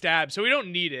not stab, so we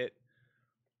don't need it.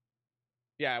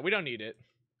 Yeah, we don't need it.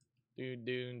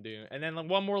 And then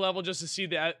one more level just to see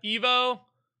the Evo.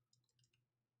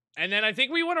 And then I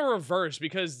think we want to reverse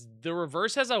because the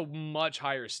reverse has a much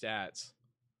higher stats.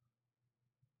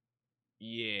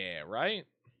 Yeah, right?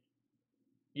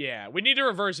 Yeah, we need to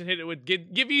reverse and hit it with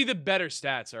give you the better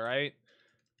stats, all right?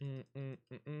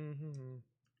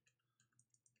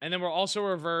 And then we'll also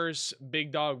reverse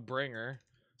Big Dog Bringer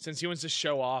since he wants to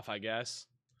show off, I guess.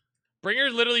 Bringer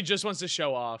literally just wants to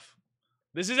show off.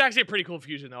 This is actually a pretty cool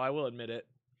fusion, though. I will admit it.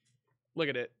 Look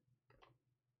at it.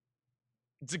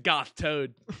 It's a goth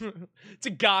toad. It's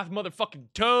a goth motherfucking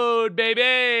toad,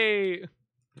 baby.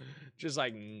 Just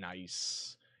like,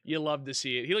 nice. You love to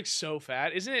see it. He looks so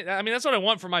fat, isn't it? I mean, that's what I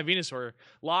want for my Venusaur.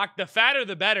 Locke, the fatter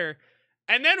the better.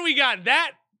 And then we got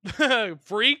that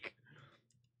freak.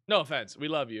 No offense. We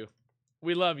love you.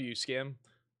 We love you, Skim.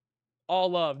 All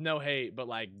love, no hate, but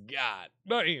like, God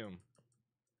damn.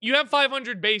 You have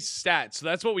 500 base stats, so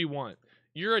that's what we want.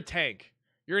 You're a tank.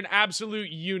 You're an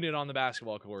absolute unit on the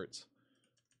basketball courts.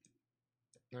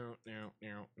 All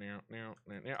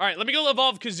right, let me go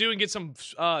evolve Kazoo and get some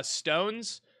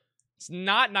stones. It's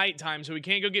not nighttime, so we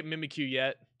can't go get Mimikyu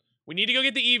yet. We need to go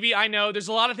get the Eevee. I know. There's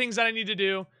a lot of things that I need to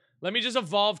do. Let me just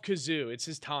evolve Kazoo. It's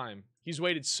his time. He's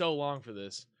waited so long for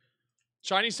this.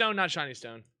 Shiny Stone, not Shiny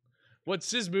Stone. What's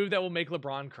his move that will make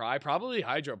LeBron cry? Probably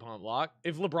Hydro Pump, Locke.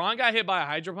 If LeBron got hit by a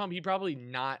Hydro Pump, he'd probably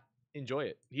not enjoy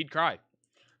it. He'd cry.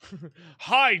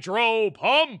 Hydro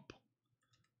Pump!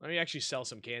 Let me actually sell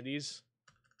some candies.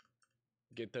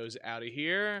 Get those out of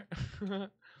here.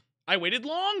 I waited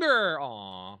longer!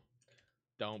 Aw.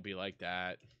 Don't be like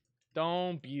that.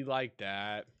 Don't be like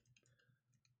that.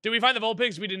 Did we find the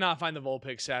Vulpix? We did not find the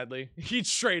Vulpix, sadly. He'd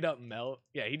straight up melt.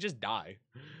 Yeah, he'd just die.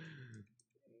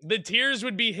 The tears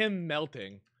would be him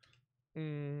melting.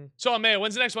 So, Amaya,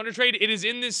 when's the next Wonder Trade? It is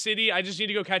in this city. I just need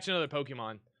to go catch another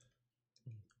Pokemon.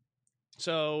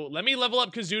 So, let me level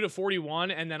up Kazoo to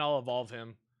 41, and then I'll evolve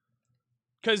him.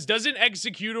 Because doesn't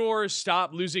Executor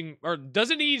stop losing... Or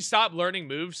doesn't he stop learning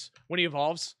moves when he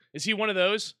evolves? Is he one of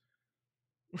those?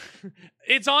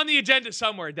 It's on the agenda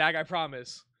somewhere, Dag, I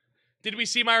promise. Did we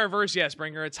see my reverse? Yes,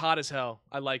 Bringer. It's hot as hell.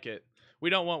 I like it.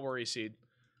 We don't want Worry Seed.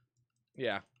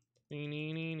 Yeah.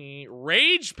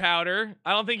 Rage Powder?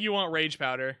 I don't think you want Rage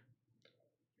Powder.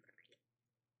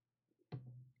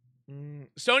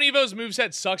 Stone Evo's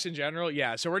moveset sucks in general.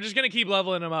 Yeah, so we're just going to keep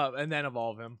leveling him up and then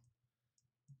evolve him.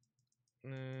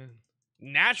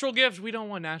 Natural Gift? We don't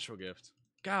want Natural Gift.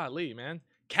 Golly, man.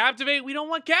 Captivate? We don't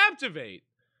want Captivate.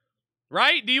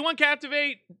 Right? Do you want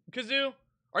Captivate, Kazoo?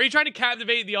 Are you trying to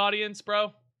captivate the audience,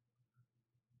 bro?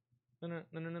 No,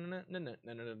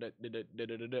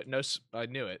 I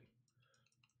knew it.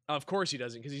 Of course he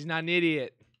doesn't, because he's not an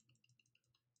idiot.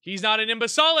 He's not an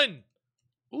imbecile.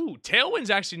 Ooh, Tailwind's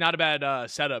actually not a bad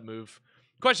setup move.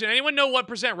 Question, anyone know what %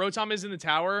 Rotom is in the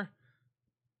tower?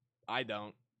 I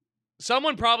don't.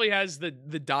 Someone probably has the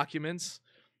documents.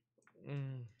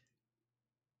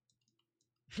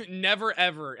 Never,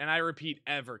 ever, and I repeat,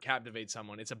 ever captivate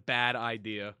someone. It's a bad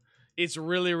idea. It's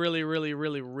really, really, really,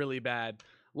 really, really bad.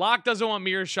 Locke doesn't want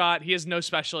Mirror Shot. He has no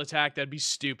special attack. That'd be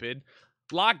stupid.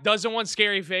 Locke doesn't want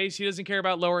Scary Face. He doesn't care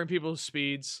about lowering people's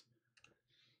speeds.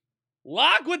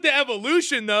 Locke with the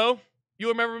evolution, though. You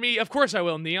remember me? Of course I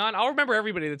will, Neon. I'll remember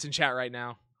everybody that's in chat right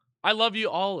now. I love you,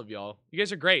 all of y'all. You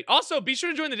guys are great. Also, be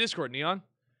sure to join the Discord, Neon.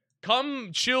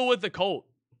 Come chill with the cult.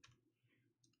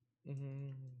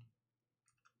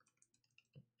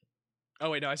 Oh,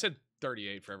 wait, no. I said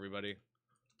 38 for everybody.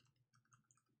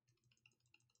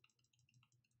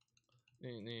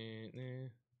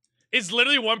 It's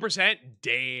literally 1%.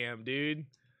 Damn, dude.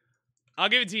 I'll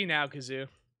give it to you now, Kazoo.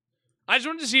 I just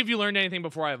wanted to see if you learned anything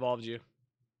before I evolved you.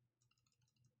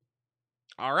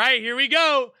 All right, here we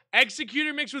go.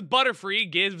 Executor mixed with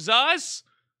Butterfree gives us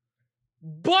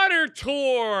Butter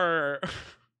Tour.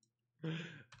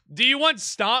 Do you want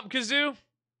Stomp, Kazoo?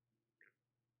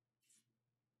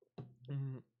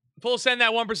 Full send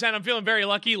that 1%. I'm feeling very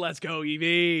lucky. Let's go,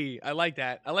 Eevee. I like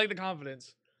that. I like the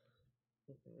confidence.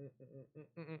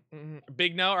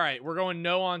 Big no. All right, we're going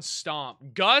no on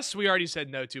Stomp. Gus, we already said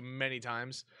no to many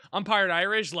times. Umpired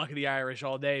Irish. Luck of the Irish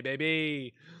all day,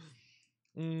 baby.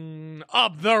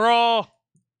 Up the roll.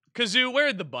 Kazoo,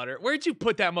 where'd the butter? Where'd you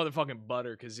put that motherfucking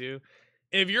butter, Kazoo?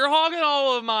 If you're hogging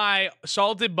all of my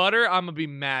salted butter, I'm gonna be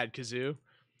mad, Kazoo.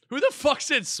 Who the fuck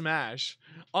said smash?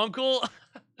 Uncle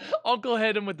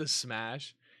hit him with the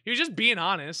smash. He was just being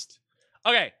honest.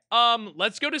 Okay,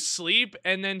 let's go to sleep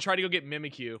and then try to go get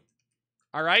Mimikyu.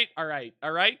 All right.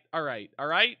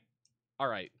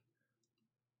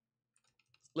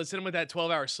 Let's hit him with that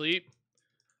 12-hour sleep.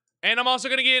 And I'm also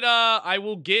gonna get, I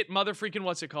will get mother freaking,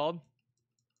 what's it called?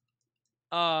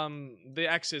 The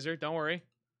X scissor, don't worry.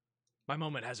 My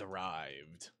moment has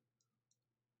arrived.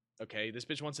 Okay, this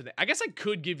bitch wants an egg. I guess I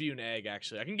could give you an egg,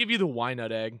 actually. I can give you the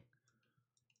Wynut egg.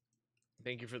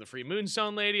 Thank you for the free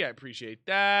Moonstone lady. I appreciate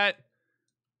that.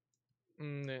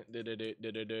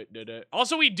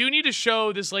 Also, we do need to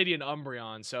show this lady an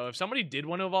Umbreon. So if somebody did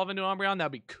want to evolve into Umbreon,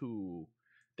 that'd be cool.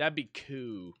 That'd be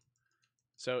cool.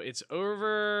 So it's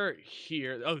over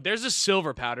here. Oh, there's a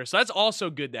silver powder. So that's also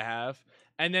good to have.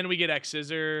 And then we get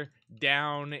X-Scissor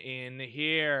down in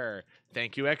here.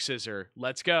 Thank you, X-Scissor.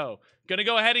 Let's go. Gonna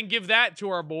go ahead and give that to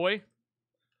our boy.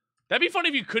 That'd be fun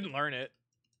if you couldn't learn it.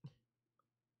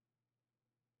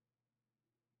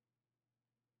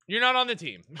 You're not on the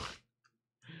team.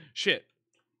 Shit.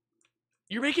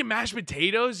 You're making mashed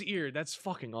potatoes? Ear, that's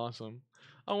fucking awesome.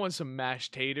 I want some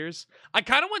mashed taters. I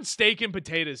kind of want steak and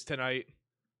potatoes tonight.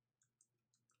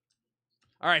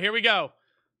 All right, here we go.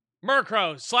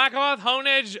 Murkrow, Slackoth,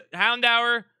 Honedge,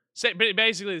 Houndour,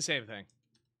 basically the same thing.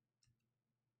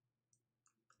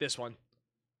 This one.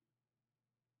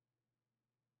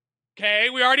 Okay,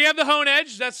 we already have the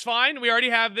Honedge. That's fine. We already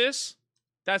have this.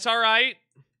 That's all right.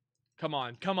 Come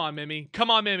on, Mimi. Come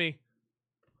on, Mimi.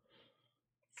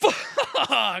 Fuck!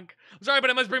 I'm sorry, but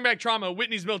I must bring back trauma.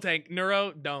 Whitney's Miltank.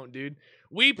 Neuro, don't, dude.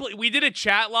 We did a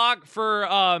Chatlock for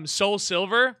Soul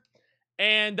Silver,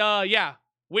 and yeah,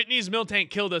 Whitney's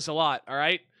Miltank killed us a lot. All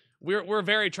right, we're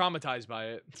very traumatized by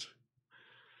it.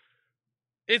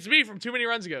 It's me from too many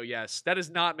runs ago. Yes, that is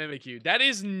not Mimikyu. That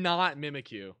is not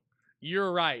Mimikyu.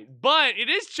 You're right, but it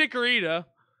is Chikorita.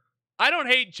 I don't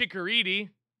hate Chikorita.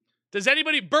 Does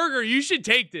anybody... Burger, you should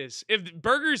take this. If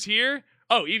Burger's here...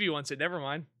 Oh, Eevee wants it. Never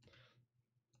mind.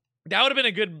 That would have been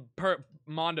a good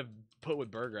mon to put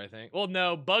with Burger, I think. Well,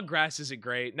 no. Buggrass isn't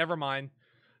great. Never mind.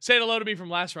 Say hello to me from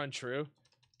last run. True.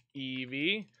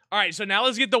 Eevee. All right, so now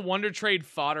let's get the Wonder Trade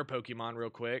fodder Pokemon real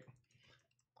quick.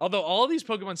 Although all of these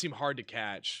Pokemon seem hard to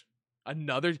catch.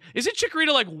 Another... Isn't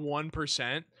Chikorita like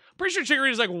 1%? Pretty sure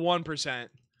Chikorita's like 1%.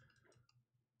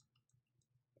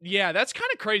 Yeah, that's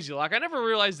kind of crazy, Locke. I never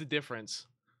realized the difference.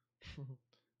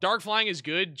 Dark Flying is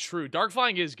good. True. Dark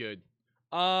Flying is good.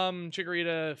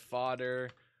 Chikorita,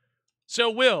 fodder. So,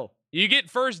 Will, you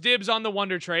get first dibs on the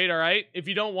Wonder Trade, all right? If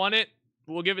you don't want it,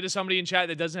 we'll give it to somebody in chat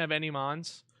that doesn't have any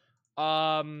mons.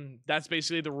 That's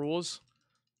basically the rules.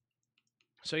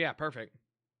 So, yeah, perfect.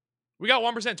 We got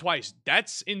 1% twice.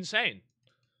 That's insane.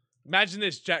 Imagine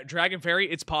this. Dragon Fairy,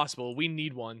 it's possible. We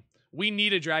need one. We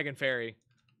need a Dragon Fairy.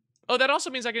 Oh, that also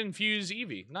means I can infuse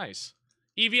Eevee. Nice.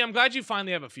 Eevee, I'm glad you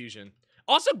finally have a fusion.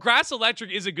 Also, Grass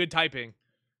Electric is a good typing.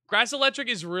 Grass Electric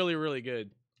is really, really good.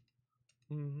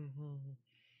 All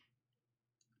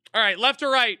right, left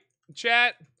or right?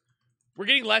 Chat. We're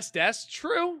getting less deaths.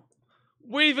 True.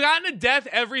 We've gotten a death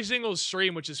every single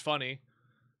stream, which is funny.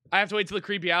 I have to wait till the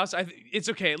creepy house. It's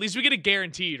okay. At least we get it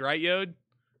guaranteed, right, Yod?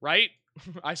 Right?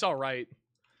 I saw right.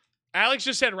 Alex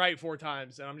just said right 4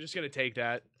 times, and I'm just going to take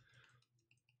that.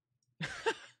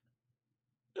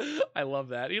 I love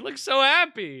that. He looks so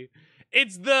happy.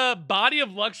 It's the body of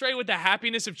Luxray with the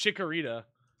happiness of Chikorita.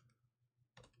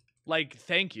 Like,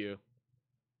 thank you.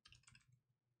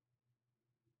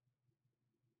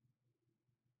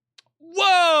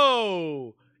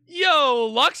 Whoa!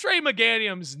 Yo, Luxray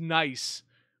Meganium's nice.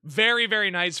 Very,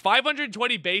 very nice.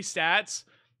 520 base stats.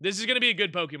 This is going to be a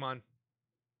good Pokemon.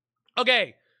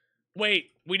 Okay.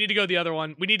 Wait, we need to go the other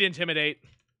one. We need to Intimidate.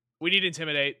 We need to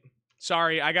Intimidate.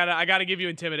 Sorry, I gotta give you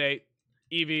Intimidate,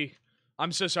 Eevee.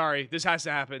 I'm so sorry. This has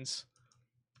to happen.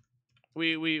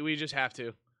 We just have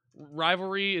to.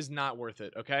 Rivalry is not worth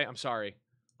it, okay? I'm sorry.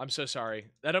 I'm so sorry.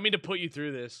 I don't mean to put you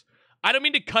through this. I don't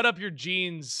mean to cut up your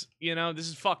genes, you know? This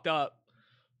is fucked up.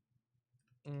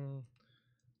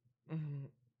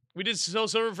 We did Soul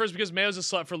Silver first because Mayo's a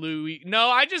slut for Louis. No,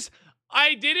 I did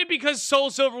it because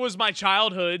Soul Silver was my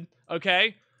childhood,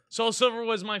 okay? Soul Silver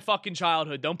was my fucking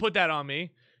childhood. Don't put that on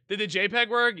me. Did the JPEG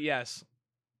work? Yes.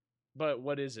 But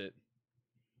what is it?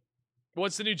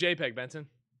 What's the new JPEG, Benson?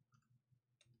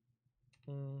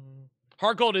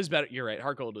 Heart Gold is better. You're right.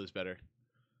 Heart Gold is better.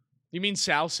 You mean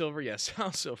Sal Silver? Yes,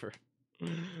 Sal Silver.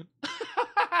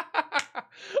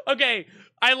 Okay.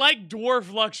 I like Dwarf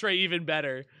Luxray even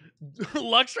better.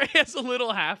 Luxray has a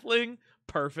little halfling.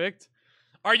 Perfect.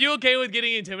 Are you okay with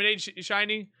getting Intimidate,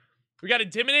 Shiny? We got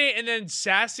Intimidate and then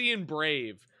Sassy and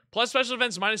Brave. Plus special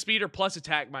defense minus speed or plus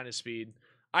attack minus speed.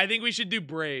 I think we should do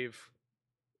Brave.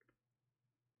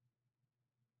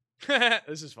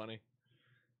 This is funny.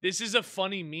 This is a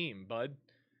funny meme, bud.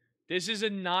 This is a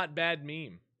not bad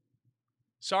meme.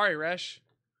 Sorry, Resh.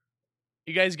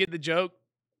 You guys get the joke?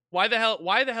 Why the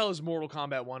hell is Mortal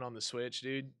Kombat 1 on the Switch,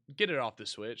 dude? Get it off the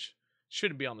Switch.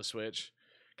 Shouldn't be on the Switch.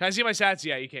 Can I see my stats?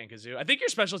 Yeah, you can, Kazoo. I think your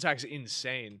special attack's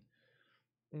insane.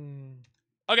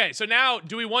 Okay, so now,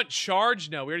 do we want Charge?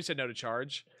 No, we already said no to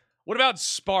Charge. What about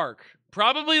Spark?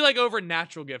 Probably like over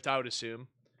Natural Gift, I would assume.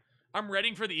 I'm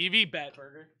ready for the Eevee. Bet,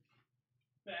 Burger.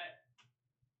 Bet.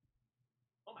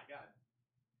 Oh my god.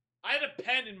 I had a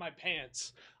pen in my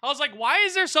pants. I was like, why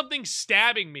is there something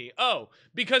stabbing me? Oh,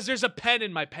 because there's a pen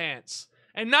in my pants.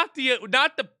 And not the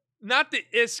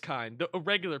is kind, the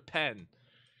regular pen.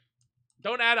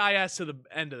 Don't add IS to the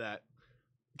end of that.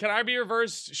 Can I be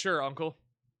reversed? Sure, uncle.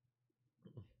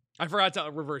 I forgot to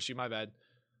reverse you, my bad.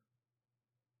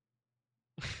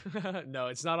 No,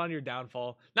 it's not on your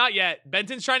downfall. Not yet.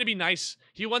 Benton's trying to be nice.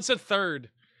 He wants a third.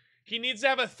 He needs to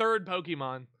have a third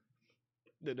Pokemon.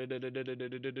 Do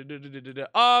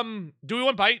we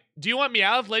want Bite? Do you want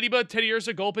Meowth, Ladybug,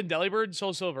 Teddiursa, Gulpin, Delibird,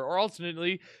 Soul Silver? Or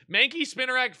alternately, Mankey,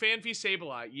 Spinarak, Fanfy,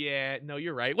 Sableye. Yeah, no,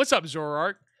 you're right. What's up,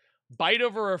 Zoroark? Bite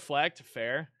over Reflect.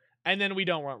 Fair. And then we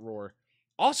don't want Roar.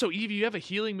 Also, Eevee, you have a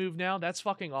healing move now. That's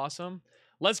fucking awesome.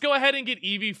 Let's go ahead and get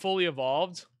Eevee fully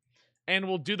evolved. And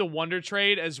we'll do the Wonder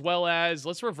Trade as well as...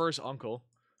 Let's reverse Uncle.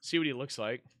 See what he looks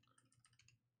like.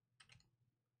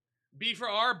 B for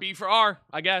R, B for R,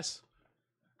 I guess.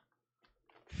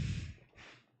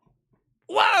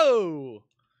 Whoa!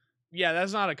 Yeah,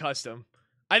 that's not a custom.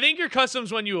 I think your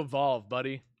custom's when you evolve,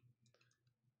 buddy.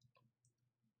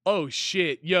 Oh,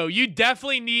 shit. Yo, you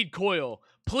definitely need Coil.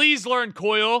 Please learn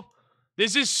Coil.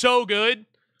 This is so good.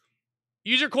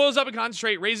 Use your Coils up and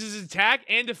concentrate. Raises his attack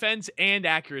and defense and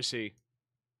accuracy.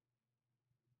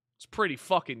 It's pretty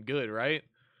fucking good, right?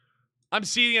 I'm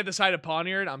seating at the side of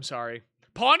Pawniard. I'm sorry.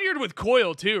 Pawniard with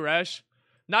Coil, too, Resh.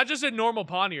 Not just a normal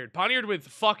Pawniard. Pawniard with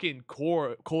fucking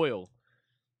Coil.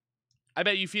 I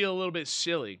bet you feel a little bit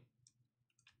silly.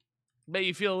 Bet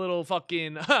you feel a little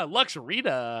fucking... Lux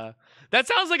Rita. That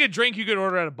sounds like a drink you could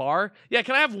order at a bar. Yeah,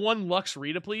 can I have one Lux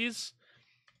Rita, please?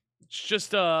 It's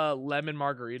just a lemon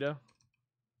margarita.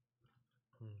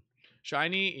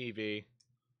 Shiny Eevee.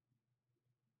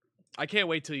 I can't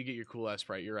wait till you get your cool ass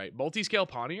sprite. You're right. Multiscale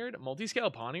Pawniard?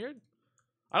 Multiscale Pawniard?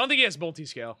 I don't think he has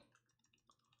multiscale.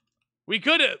 We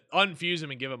could unfuse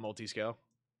him and give him multiscale.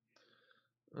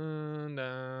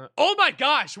 Oh my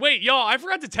gosh! Wait, y'all, I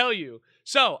forgot to tell you.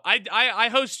 So, I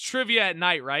host trivia at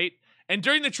night, right? And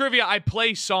during the trivia, I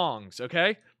play songs,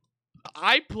 okay?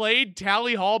 I played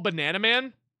Tally Hall Banana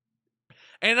Man.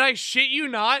 And I shit you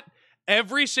not,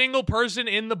 every single person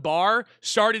in the bar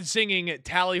started singing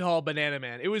Tally Hall Banana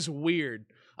Man. It was weird.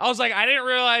 I was like, I didn't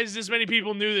realize this many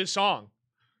people knew this song.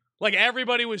 Like,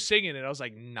 everybody was singing it. I was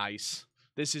like, nice.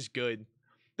 This is good.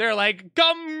 They're like,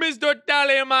 come, Mr.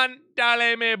 Tallyman,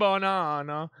 tally me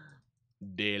banana.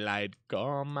 Daylight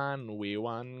come and we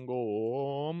want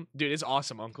go. Dude, it's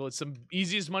awesome, Uncle. It's the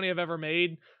easiest money I've ever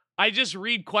made. I just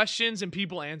read questions and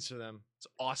people answer them. It's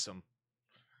awesome.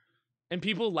 And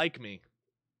people like me.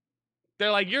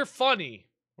 They're like, you're funny.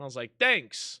 And I was like,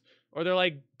 thanks. Or they're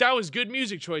like, that was good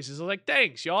music choices. I was like,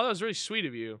 thanks, y'all. That was really sweet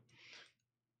of you.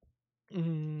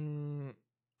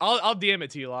 I'll DM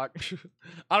it to you, Locke.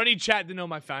 I don't need chat to know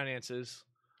my finances.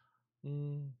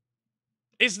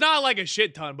 It's not like a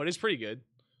shit ton, but it's pretty good.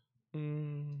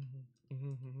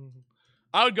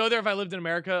 I would go there if I lived in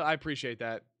America. I appreciate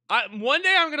that. One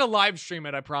day I'm going to live stream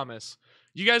it, I promise.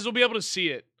 You guys will be able to see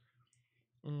it.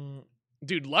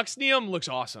 Dude, Luxneum looks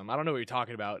awesome. I don't know what you're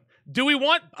talking about. Do we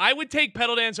want... I would take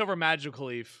Petal Dance over Magical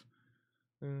Leaf.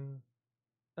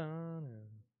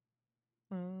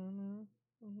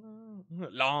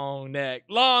 Long neck.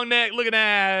 Long neck. Look at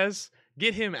ass.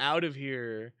 Get him out of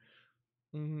here.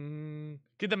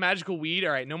 Get the magical weed.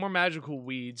 All right, no more magical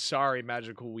weed. Sorry,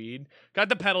 magical weed. Got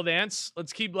the Petal Dance.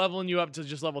 Let's keep leveling you up to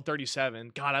just level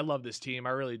 37. God, I love this team.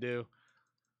 I really do.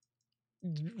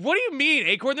 What do you mean,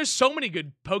 Acorn? There's so many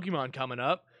good Pokemon coming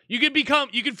up. You could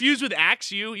fuse with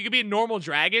Axew. You could be a normal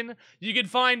dragon. You could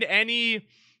find any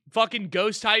fucking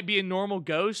ghost type be a normal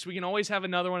ghost. We can always have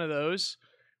another one of those.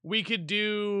 We could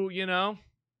do, you know,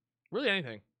 really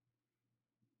anything.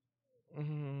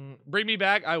 Bring me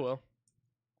back. I will.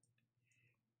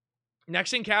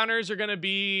 Next encounters are going to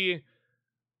be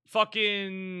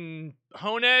fucking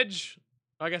Honedge.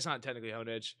 I guess not technically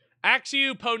Honedge.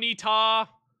 Axew, Ponyta,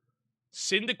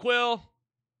 Cyndaquil,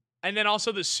 and then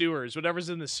also the sewers. Whatever's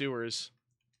in the sewers.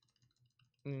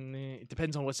 It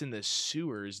depends on what's in the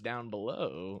sewers down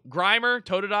below. Grimer,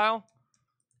 Totodile.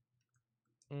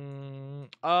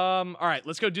 All right,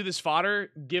 let's go do this fodder.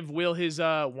 Give Will his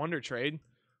Wonder Trade.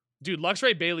 Dude,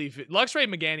 Luxray Bayleaf. Luxray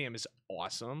Meganium is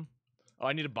awesome. Oh,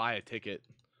 I need to buy a ticket.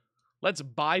 Let's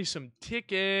buy some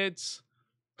tickets.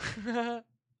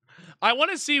 I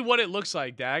want to see what it looks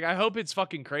like, Dag. I hope it's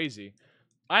fucking crazy.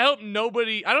 I hope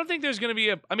nobody... I don't think there's going to be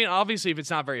a... I mean, obviously, if it's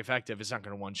not very effective, it's not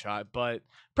going to one-shot, but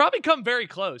probably come very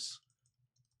close.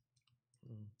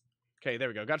 Okay, there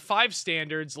we go. Got 5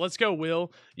 standards. Let's go,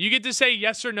 Will. You get to say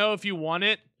yes or no if you want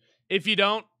it. If you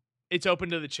don't, it's open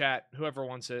to the chat. Whoever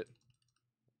wants it.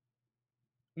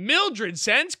 Mildred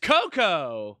sends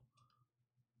Coco.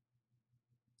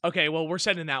 Okay, well, we're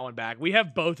sending that one back. We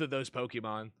have both of those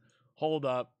Pokemon. Hold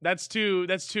up. That's too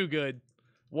good.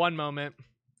 One moment.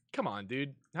 Come on,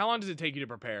 dude. How long does it take you to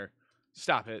prepare?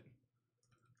 Stop it.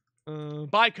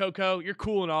 Bye, Coco. You're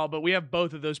cool and all, but we have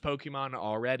both of those Pokemon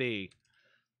already.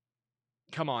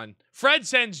 Come on. Fred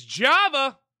sends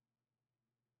Java.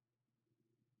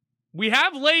 We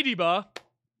have Ladybug.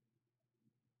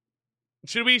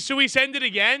 Should we send it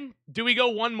again? Do we go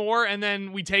one more and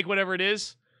then we take whatever it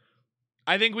is?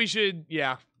 I think we should,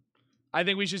 yeah. I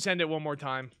think we should send it one more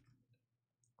time.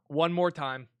 One more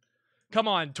time. Come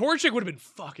on. Torchic would have been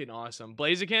fucking awesome.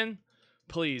 Blaziken?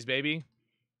 Please, baby.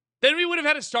 Then we would have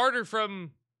had a starter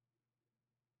from...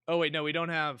 Oh, wait, no, we don't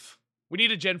have... We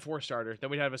need a Gen 4 starter. Then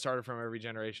we'd have a starter from every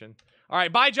generation. All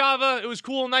right, bye, Java. It was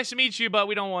cool. Nice to meet you, but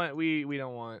we don't want... We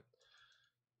don't want...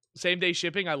 Same day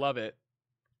shipping? I love it.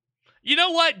 You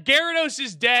know what? Gyarados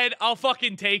is dead. I'll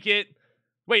fucking take it.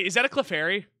 Wait, is that a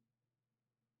Clefairy?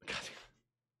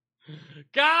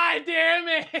 God damn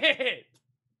it!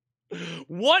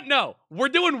 What? No, we're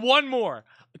doing one more.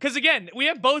 Because again, we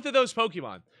have both of those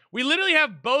Pokemon. We literally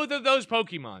have both of those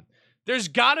Pokemon. There's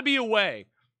got to be a way.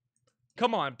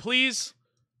 Come on, please.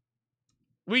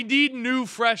 We need new,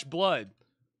 fresh blood.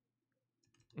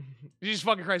 Jesus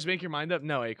fucking Christ, make your mind up.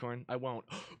 No, Acorn, I won't.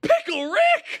 Pickle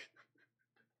Rick!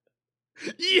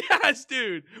 Yes,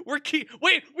 dude.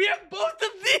 Wait, we have both of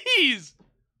these!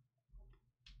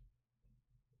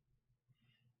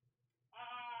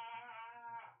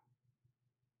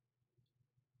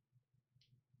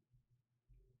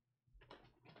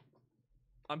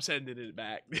 I'm sending it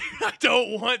back. I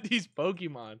don't want these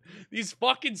Pokemon. These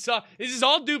fucking suck. This is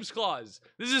all Dupes Claws.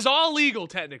 This is all legal,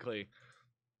 technically.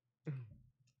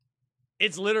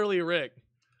 It's literally Rick.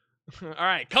 All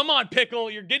right, come on,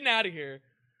 Pickle. You're getting out of here.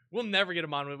 We'll never get a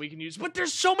Mon we can use. But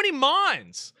there's so many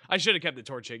Mons. I should have kept the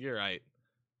Torchic. You're right.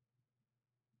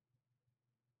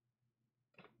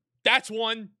 That's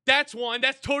one. That's one.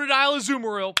 That's Totodile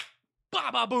Azumarill.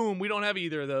 Ba boom. We don't have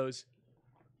either of those.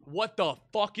 What the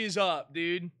fuck is up,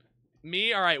 dude?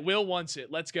 Me? All right, Will wants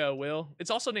it. Let's go, Will.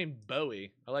 It's also named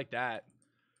Bowie. I like that.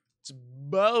 It's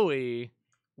Bowie.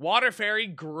 Water Fairy,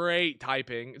 great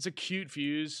typing. It's a cute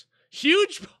fuse.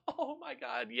 Huge. Oh my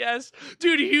god, yes.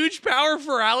 Dude, huge power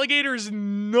for Alligator is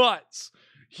nuts.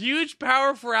 Huge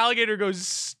power for Alligator goes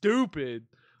stupid.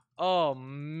 Oh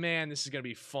man, this is going to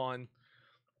be fun.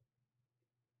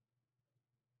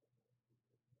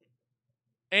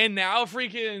 And now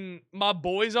freaking my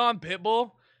boy's on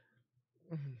Pitbull.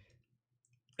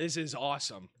 This is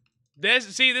awesome.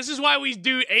 This is why we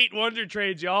do 8 Wonder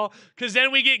Trades, y'all. Because then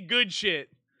we get good shit.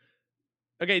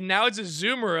 Okay, now it's a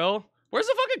Azumarill. Where's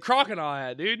the fucking Crocodile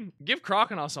at, dude? Give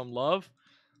Crocodile some love.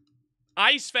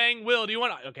 Ice Fang, Will, do you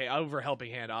want to... Okay, over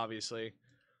Helping Hand, obviously.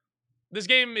 This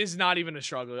game is not even a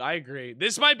struggle. I agree.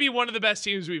 This might be one of the best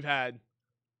teams we've had.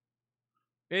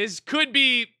 This could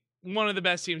be one of the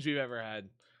best teams we've ever had.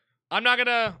 I'm not going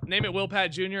to name it Will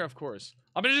Pat Jr., of course.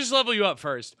 I'm going to just level you up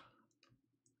first.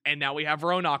 And now we have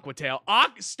our own Aquatail.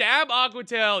 Stab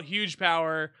Aquatail, huge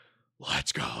power.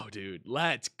 Let's go, dude.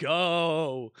 Let's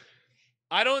go.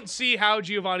 I don't see how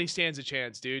Giovanni stands a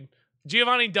chance, dude.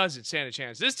 Giovanni doesn't stand a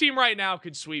chance. This team right now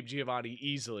could sweep Giovanni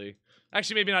easily.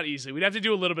 Actually, maybe not easily. We'd have to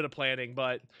do a little bit of planning,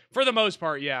 but for the most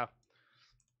part, yeah.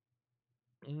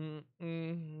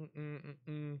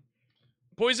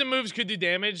 Poison moves could do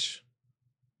damage.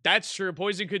 That's true.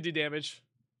 Poison could do damage.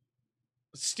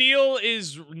 Steel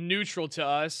is neutral to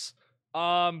us.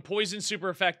 Poison super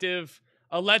effective.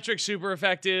 Electric super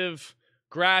effective.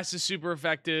 Grass is super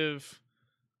effective.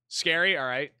 Scary, all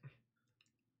right.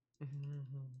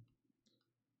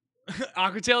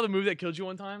 Aquatail, the move that killed you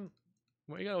one time?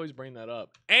 Well, you gotta always bring that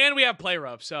up. And we have Play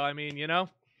Rough, so I mean, you know.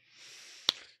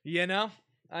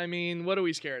 I mean, what are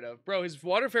we scared of? Bro, his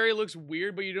water fairy looks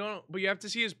weird, but you have to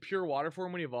see his pure water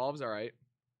form when he evolves. All right.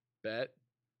 Bet.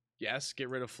 Yes, get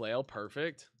rid of Flail.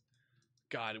 Perfect.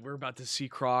 God, we're about to see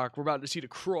Croc. We're about to see the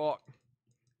Croc.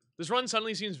 This run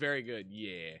suddenly seems very good.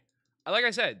 Yeah. Like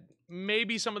I said,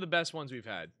 maybe some of the best ones we've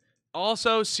had.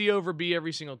 Also, C over B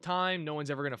every single time. No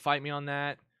one's ever going to fight me on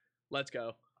that. Let's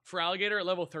go. For Alligator at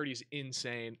level 30 is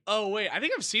insane. Oh, wait. I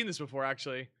think I've seen this before,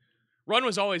 actually. Run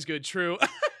was always good. True.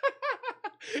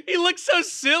 He looks so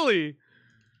silly.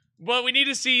 But we need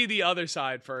to see the other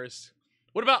side first.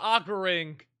 What about Aqua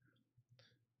Ring?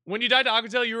 When you died to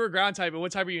Aquatail, you were a ground type, but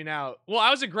what type are you now? Well,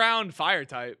 I was a ground fire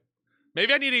type.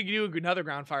 Maybe I need to do another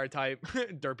ground fire type.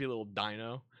 Derpy little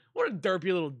dino. What a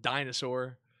derpy little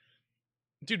dinosaur.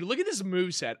 Dude, look at this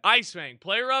moveset. Ice Fang,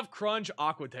 Play Rough, Crunch,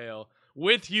 Aquatail.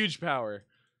 With huge power.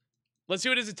 Let's see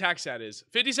what his attack stat is.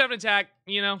 57 attack,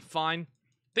 you know, fine.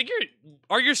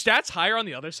 Are your stats higher on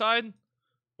the other side?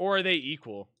 Or are they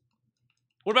equal?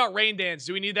 What about Rain Dance?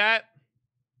 Do we need that?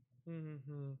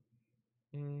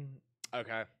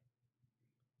 Okay.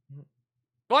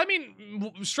 Well, I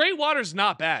mean, straight water's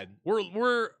not bad.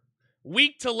 We're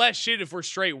weak to less shit if we're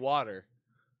straight water.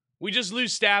 We just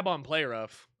lose stab on Play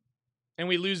Rough. And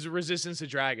we lose resistance to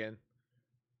Dragon.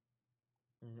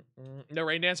 No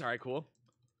Rain Dance? Alright, cool.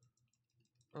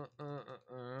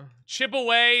 Chip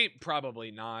away?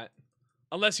 Probably not.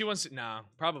 Unless he wants to... Nah,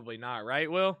 probably not,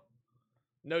 right, Will?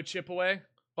 No chip away?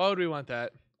 Why would we want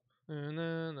that?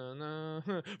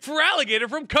 For Alligator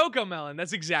from Coco Melon.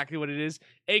 That's exactly what it is.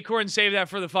 Acorn, save that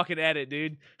for the fucking edit,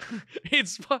 dude.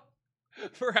 It's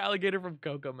for Alligator from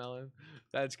Coco Melon.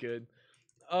 That's good.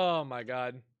 Oh, my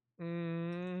God.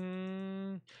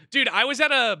 Dude, I was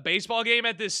at a baseball game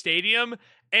at this stadium,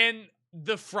 and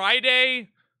the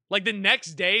Friday, like the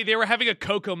next day, they were having a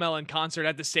Coco Melon concert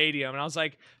at the stadium, and I was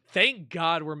like, thank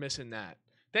God we're missing that.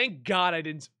 Thank God I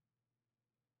didn't...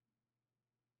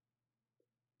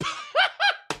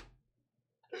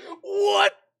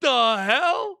 What the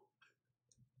hell?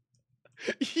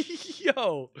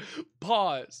 Yo,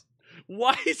 pause.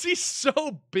 Why is he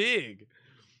so big?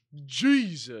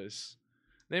 Jesus.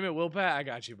 Name it Willpat? I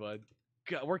got you, bud.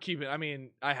 God, we're keeping... I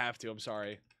mean, I have to. I'm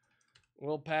sorry.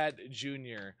 Willpat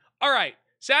Jr. All right.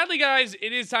 Sadly, guys,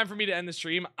 it is time for me to end the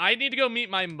stream. I need to go meet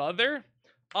my mother.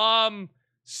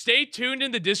 Stay tuned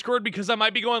in the Discord because I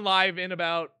might be going live in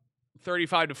about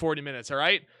 35 to 40 minutes, all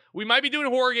right? We might be doing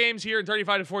horror games here in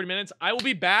 35 to 40 minutes. I will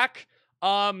be back.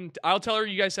 I'll tell her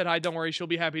you guys said hi. Don't worry. She'll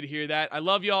be happy to hear that. I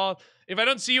love y'all. If I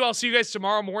don't see you, I'll see you guys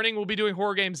tomorrow morning. We'll be doing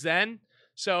horror games then.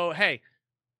 So, hey,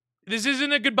 this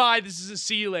isn't a goodbye. This is a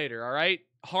see you later, all right?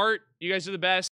 Heart, you guys are the best.